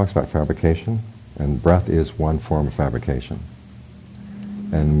Buddha talks about fabrication, and breath is one form of fabrication.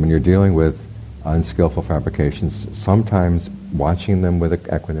 And when you're dealing with unskillful fabrications, sometimes watching them with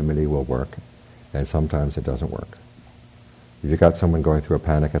equanimity will work, and sometimes it doesn't work. If you've got someone going through a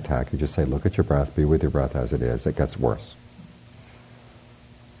panic attack, you just say, look at your breath, be with your breath as it is. It gets worse.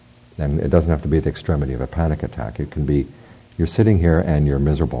 And it doesn't have to be the extremity of a panic attack. It can be, you're sitting here and you're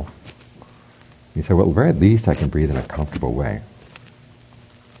miserable. You say, well, at the very least I can breathe in a comfortable way.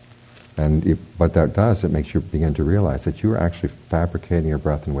 And what that does, it makes you begin to realize that you're actually fabricating your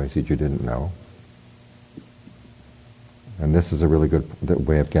breath in ways that you didn't know. And this is a really good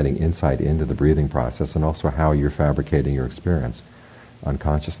way of getting insight into the breathing process and also how you're fabricating your experience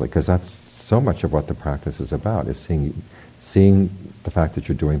unconsciously. Because that's so much of what the practice is about, is seeing the fact that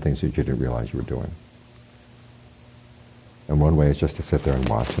you're doing things that you didn't realize you were doing. And one way is just to sit there and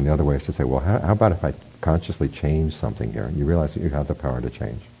watch, and the other way is to say, well, how about if I consciously change something here? And you realize that you have the power to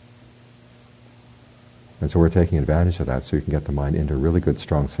change. And so we're taking advantage of that so you can get the mind into a really good,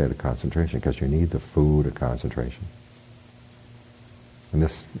 strong state of concentration, because you need the food of concentration. And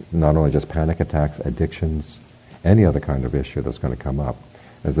this, not only just panic attacks, addictions, any other kind of issue that's going to come up.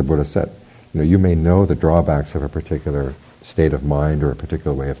 As the Buddha said, you may know the drawbacks of a particular state of mind or a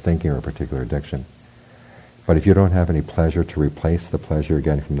particular way of thinking or a particular addiction. But if you don't have any pleasure to replace the pleasure you're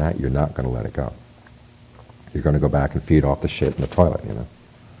getting from that, you're not going to let it go. You're going to go back and feed off the shit in the toilet, So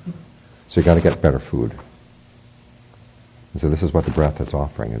you've got to get better food. And so this is what the breath is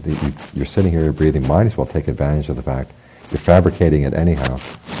offering. You're sitting here, you're breathing, might as well take advantage of the fact you're fabricating it anyhow,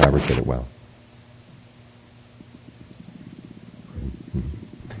 fabricate it well.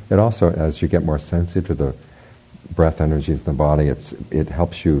 It also, as you get more sensitive to the breath energies in the body, it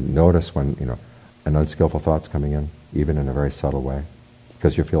helps you notice when, an unskillful thought's coming in, even in a very subtle way,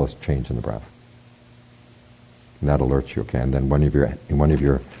 because you feel a change in the breath. And that alerts you, okay? And then one of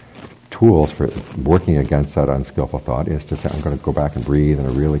your tools for working against that unskillful thought is to say, I'm going to go back and breathe in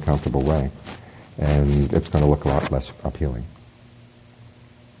a really comfortable way. And it's going to look a lot less appealing.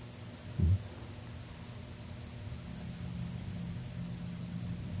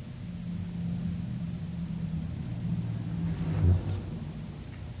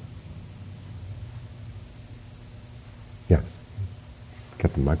 Yes.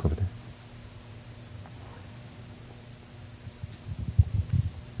 Get the mic over there.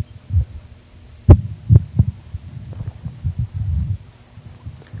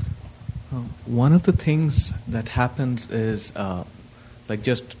 One of the things that happens is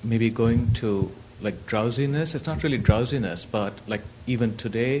just maybe going to drowsiness. It's not really drowsiness, but even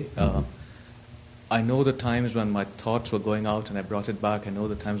today, I know the times when my thoughts were going out and I brought it back. I know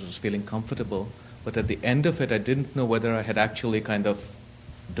the times I was feeling comfortable, but at the end of it, I didn't know whether I had actually kind of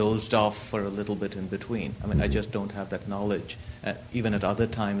dozed off for a little bit in between. I mean, I just don't have that knowledge. Even at other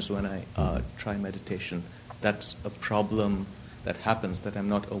times when I try meditation, that's a problem that happens, that I'm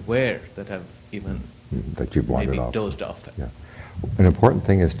not aware that I've even that you've wandered maybe off. Dozed off. Yeah. An important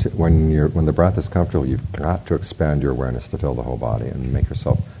thing is when the breath is comfortable, you've got to expand your awareness to fill the whole body and make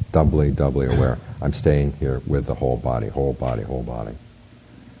yourself doubly aware. I'm staying here with the whole body, whole body, whole body.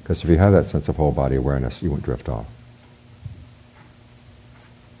 Because if you have that sense of whole body awareness, you won't drift off.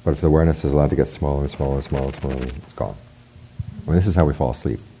 But if the awareness is allowed to get smaller and smaller and smaller and smaller, it's gone. Well, this is how we fall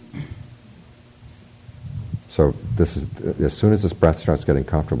asleep. So this is, as soon as this breath starts getting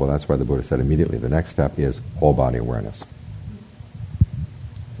comfortable, that's why the Buddha said immediately, the next step is whole body awareness.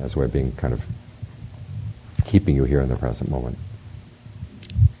 That's a way of being kind of keeping you here in the present moment.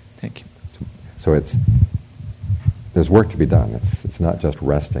 Thank you. So there's work to be done. It's not just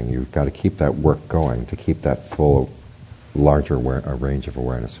resting. You've got to keep that work going to keep that full, larger range of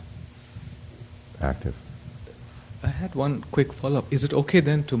awareness active. I had one quick follow-up. Is it okay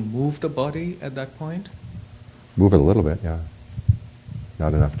then to move the body at that point? Move it a little bit, yeah.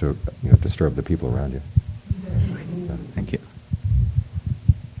 Not enough to disturb the people around you. Thank you.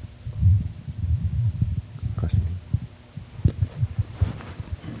 Question?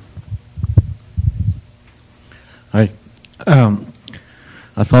 Hi.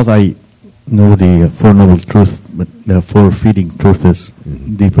 I thought I know the Four Noble Truth, but the Four Feeding Truth is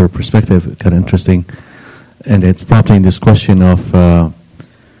deeper perspective, kind of interesting. And it's prompting this question of,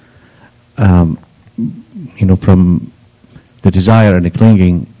 from the desire and the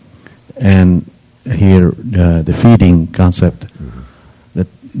clinging, and here the feeding concept, that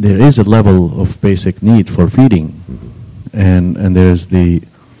there is a level of basic need for feeding, and there's the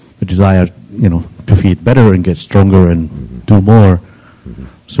desire, to feed better and get stronger and do more.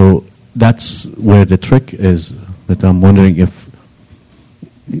 So that's where the trick is. That I'm wondering if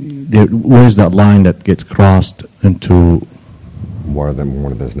where is that line that gets crossed into more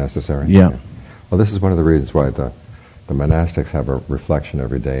than is necessary. Yeah. Well, this is one of the reasons why the monastics have a reflection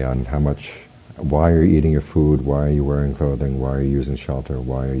every day on why you're eating your food, why are you wearing clothing, why are you using shelter,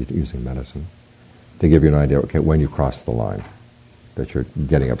 why are you using medicine, to give you an idea. Okay, when you cross the line, that you're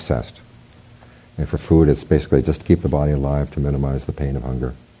getting obsessed. And for food, it's basically just to keep the body alive, to minimize the pain of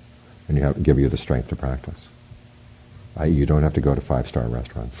hunger, and give you the strength to practice. You don't have to go to 5-star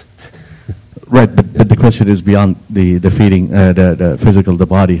restaurants. Right, but the question is beyond the feeding, the physical, the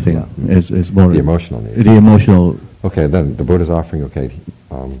body thing is more the emotional need. The emotional. Okay, then the Buddha's offering.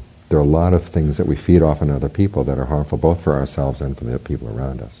 There are a lot of things that we feed off on other people that are harmful, both for ourselves and for the people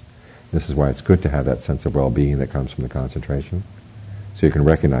around us. This is why it's good to have that sense of well-being that comes from the concentration, so you can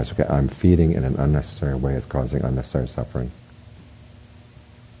recognize, okay, I'm feeding in an unnecessary way. It's causing unnecessary suffering.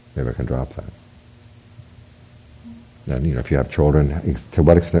 Maybe I can drop that. And if you have children, to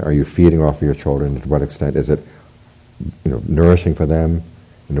what extent are you feeding off of your children? To what extent is it, nourishing for them?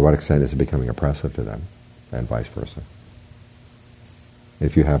 And to what extent is it becoming oppressive to them? And vice versa.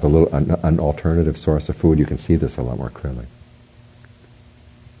 If you have an alternative source of food, you can see this a lot more clearly.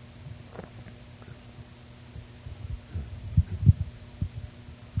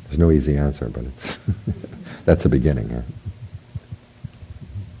 There's no easy answer, but it's that's a beginning. Yeah?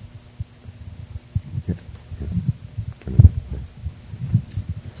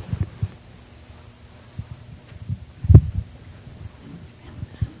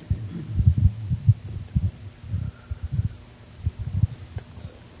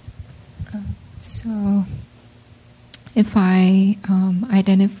 So, if I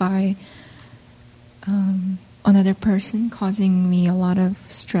identify another person causing me a lot of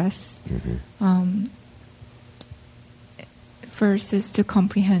stress, first is to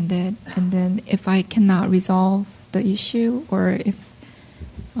comprehend it, and then if I cannot resolve the issue, or if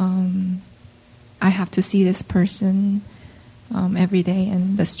I have to see this person every day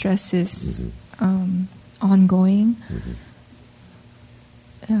and the stress is ongoing,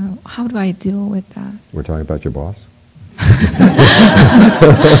 how do I deal with that? We're talking about your boss?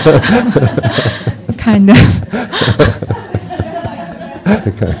 Kind of.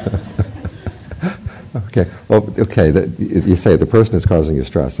 Okay. Well, okay. You say the person is causing you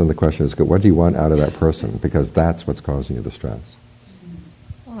stress, and the question is, what do you want out of that person? Because that's what's causing you the stress.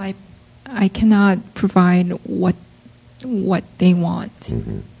 Well, I cannot provide what they want.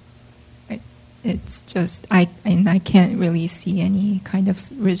 It's just I can't really see any kind of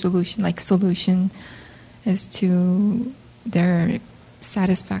resolution, like solution, as to their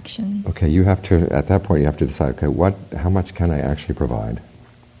satisfaction. Okay, you have to, at that point, you have to decide, okay, how much can I actually provide?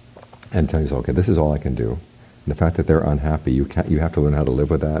 And tell yourself, okay, this is all I can do. And the fact that they're unhappy, you have to learn how to live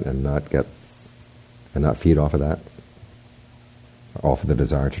with that and not feed off of that, off of the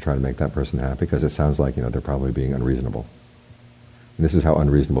desire to try to make that person happy, because it sounds like, they're probably being unreasonable. And this is how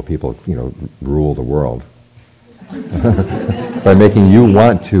unreasonable people, rule the world. By making you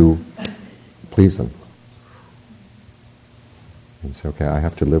want to please them. And say, okay, I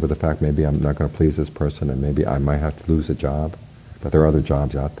have to live with the fact maybe I'm not going to please this person, and maybe I might have to lose a job, but there are other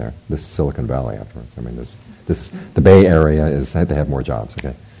jobs out there. This is Silicon Valley, afterwards. I mean, the Bay Area they have more jobs,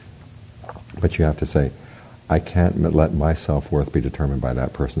 okay? But you have to say, I can't let my self-worth be determined by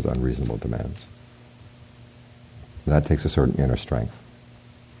that person's unreasonable demands. And that takes a certain inner strength.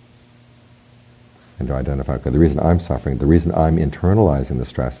 And to identify, okay, the reason I'm suffering, the reason I'm internalizing the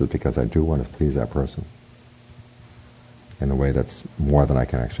stress is because I do want to please that person in a way that's more than I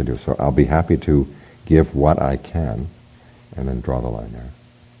can actually do. So I'll be happy to give what I can and then draw the line there.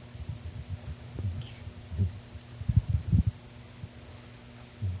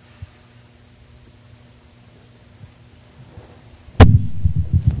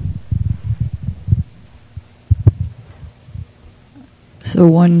 So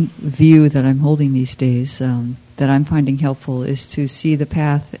one view that I'm holding these days that I'm finding helpful is to see the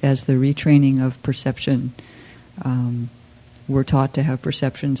path as the retraining of perception. We're taught to have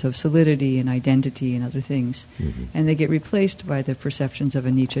perceptions of solidity and identity and other things, and they get replaced by the perceptions of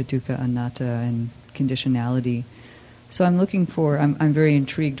anicca, dukkha, anatta, and conditionality. So I'm looking for, I'm very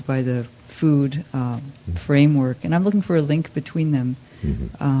intrigued by the food framework, and I'm looking for a link between them.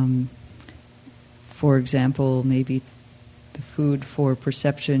 For example, maybe the food for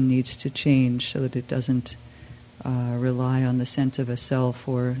perception needs to change so that it doesn't rely on the sense of a self,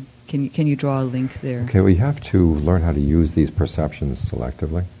 or can you draw a link there? Okay, we have to learn how to use these perceptions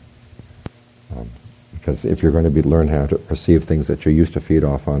selectively. Because if you're going to learn how to perceive things that you used to feed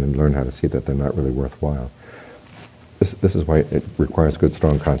off on and learn how to see that they're not really worthwhile, this is why it requires good,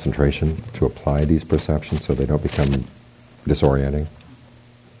 strong concentration to apply these perceptions so they don't become disorienting.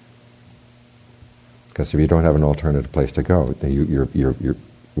 Because if you don't have an alternative place to go, then you're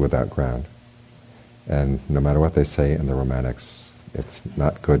without ground. And no matter what they say in the romantics, it's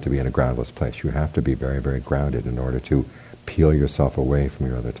not good to be in a groundless place. You have to be very, very grounded in order to peel yourself away from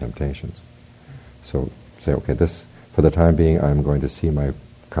your other temptations. So say, okay, this, for the time being, I'm going to see my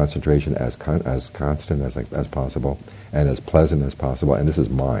concentration as constant as possible and as pleasant as possible, and this is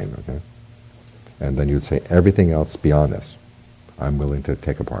mine, okay? And then you'd say, everything else beyond this, I'm willing to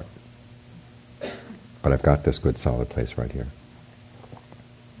take apart. But I've got this good solid place right here.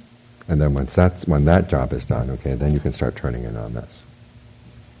 And then when that job is done, okay, then you can start turning in on this.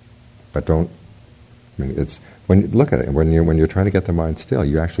 But it's when you look at it, when you're trying to get the mind still,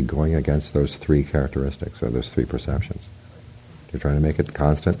 you're actually going against those three characteristics, or those three perceptions. You're trying to make it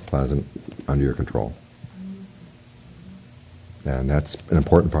constant, pleasant, under your control. And that's an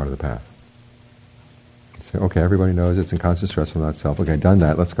important part of the path. So, okay, everybody knows it's in constant stress from that self. Okay, done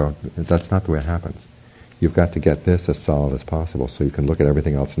that, let's go. That's not the way it happens. You've got to get this as solid as possible so you can look at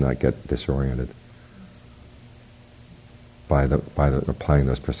everything else and not get disoriented by applying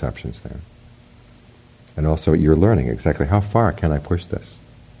those perceptions there. And also you're learning exactly how far can I push this.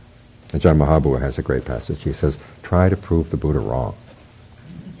 And John Mahabua has a great passage. He says, try to prove the Buddha wrong.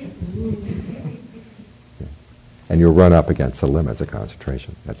 And you'll run up against the limits of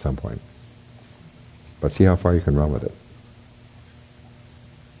concentration at some point. But see how far you can run with it.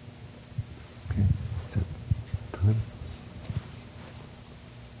 Okay. Good.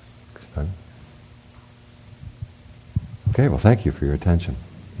 Okay, well, thank you for your attention.